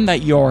 Again,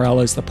 that URL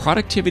is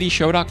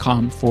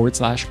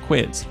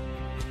theproductivityshow.com/quiz.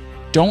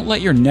 Don't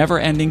let your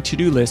never-ending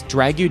to-do list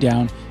drag you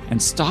down, and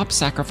stop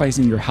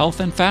sacrificing your health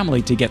and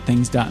family to get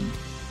things done.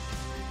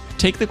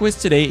 Take the quiz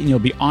today and you'll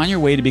be on your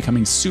way to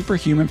becoming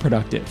superhuman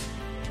productive.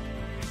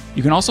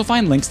 You can also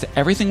find links to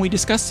everything we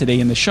discussed today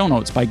in the show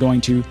notes by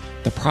going to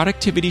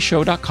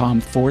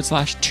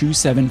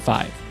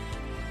theproductivityshow.com/275.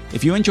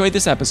 If you enjoyed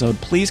this episode,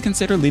 please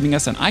consider leaving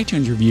us an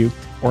iTunes review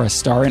or a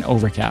star in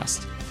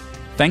Overcast.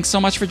 Thanks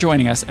so much for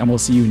joining us, and we'll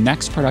see you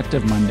next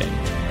Productive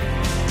Monday.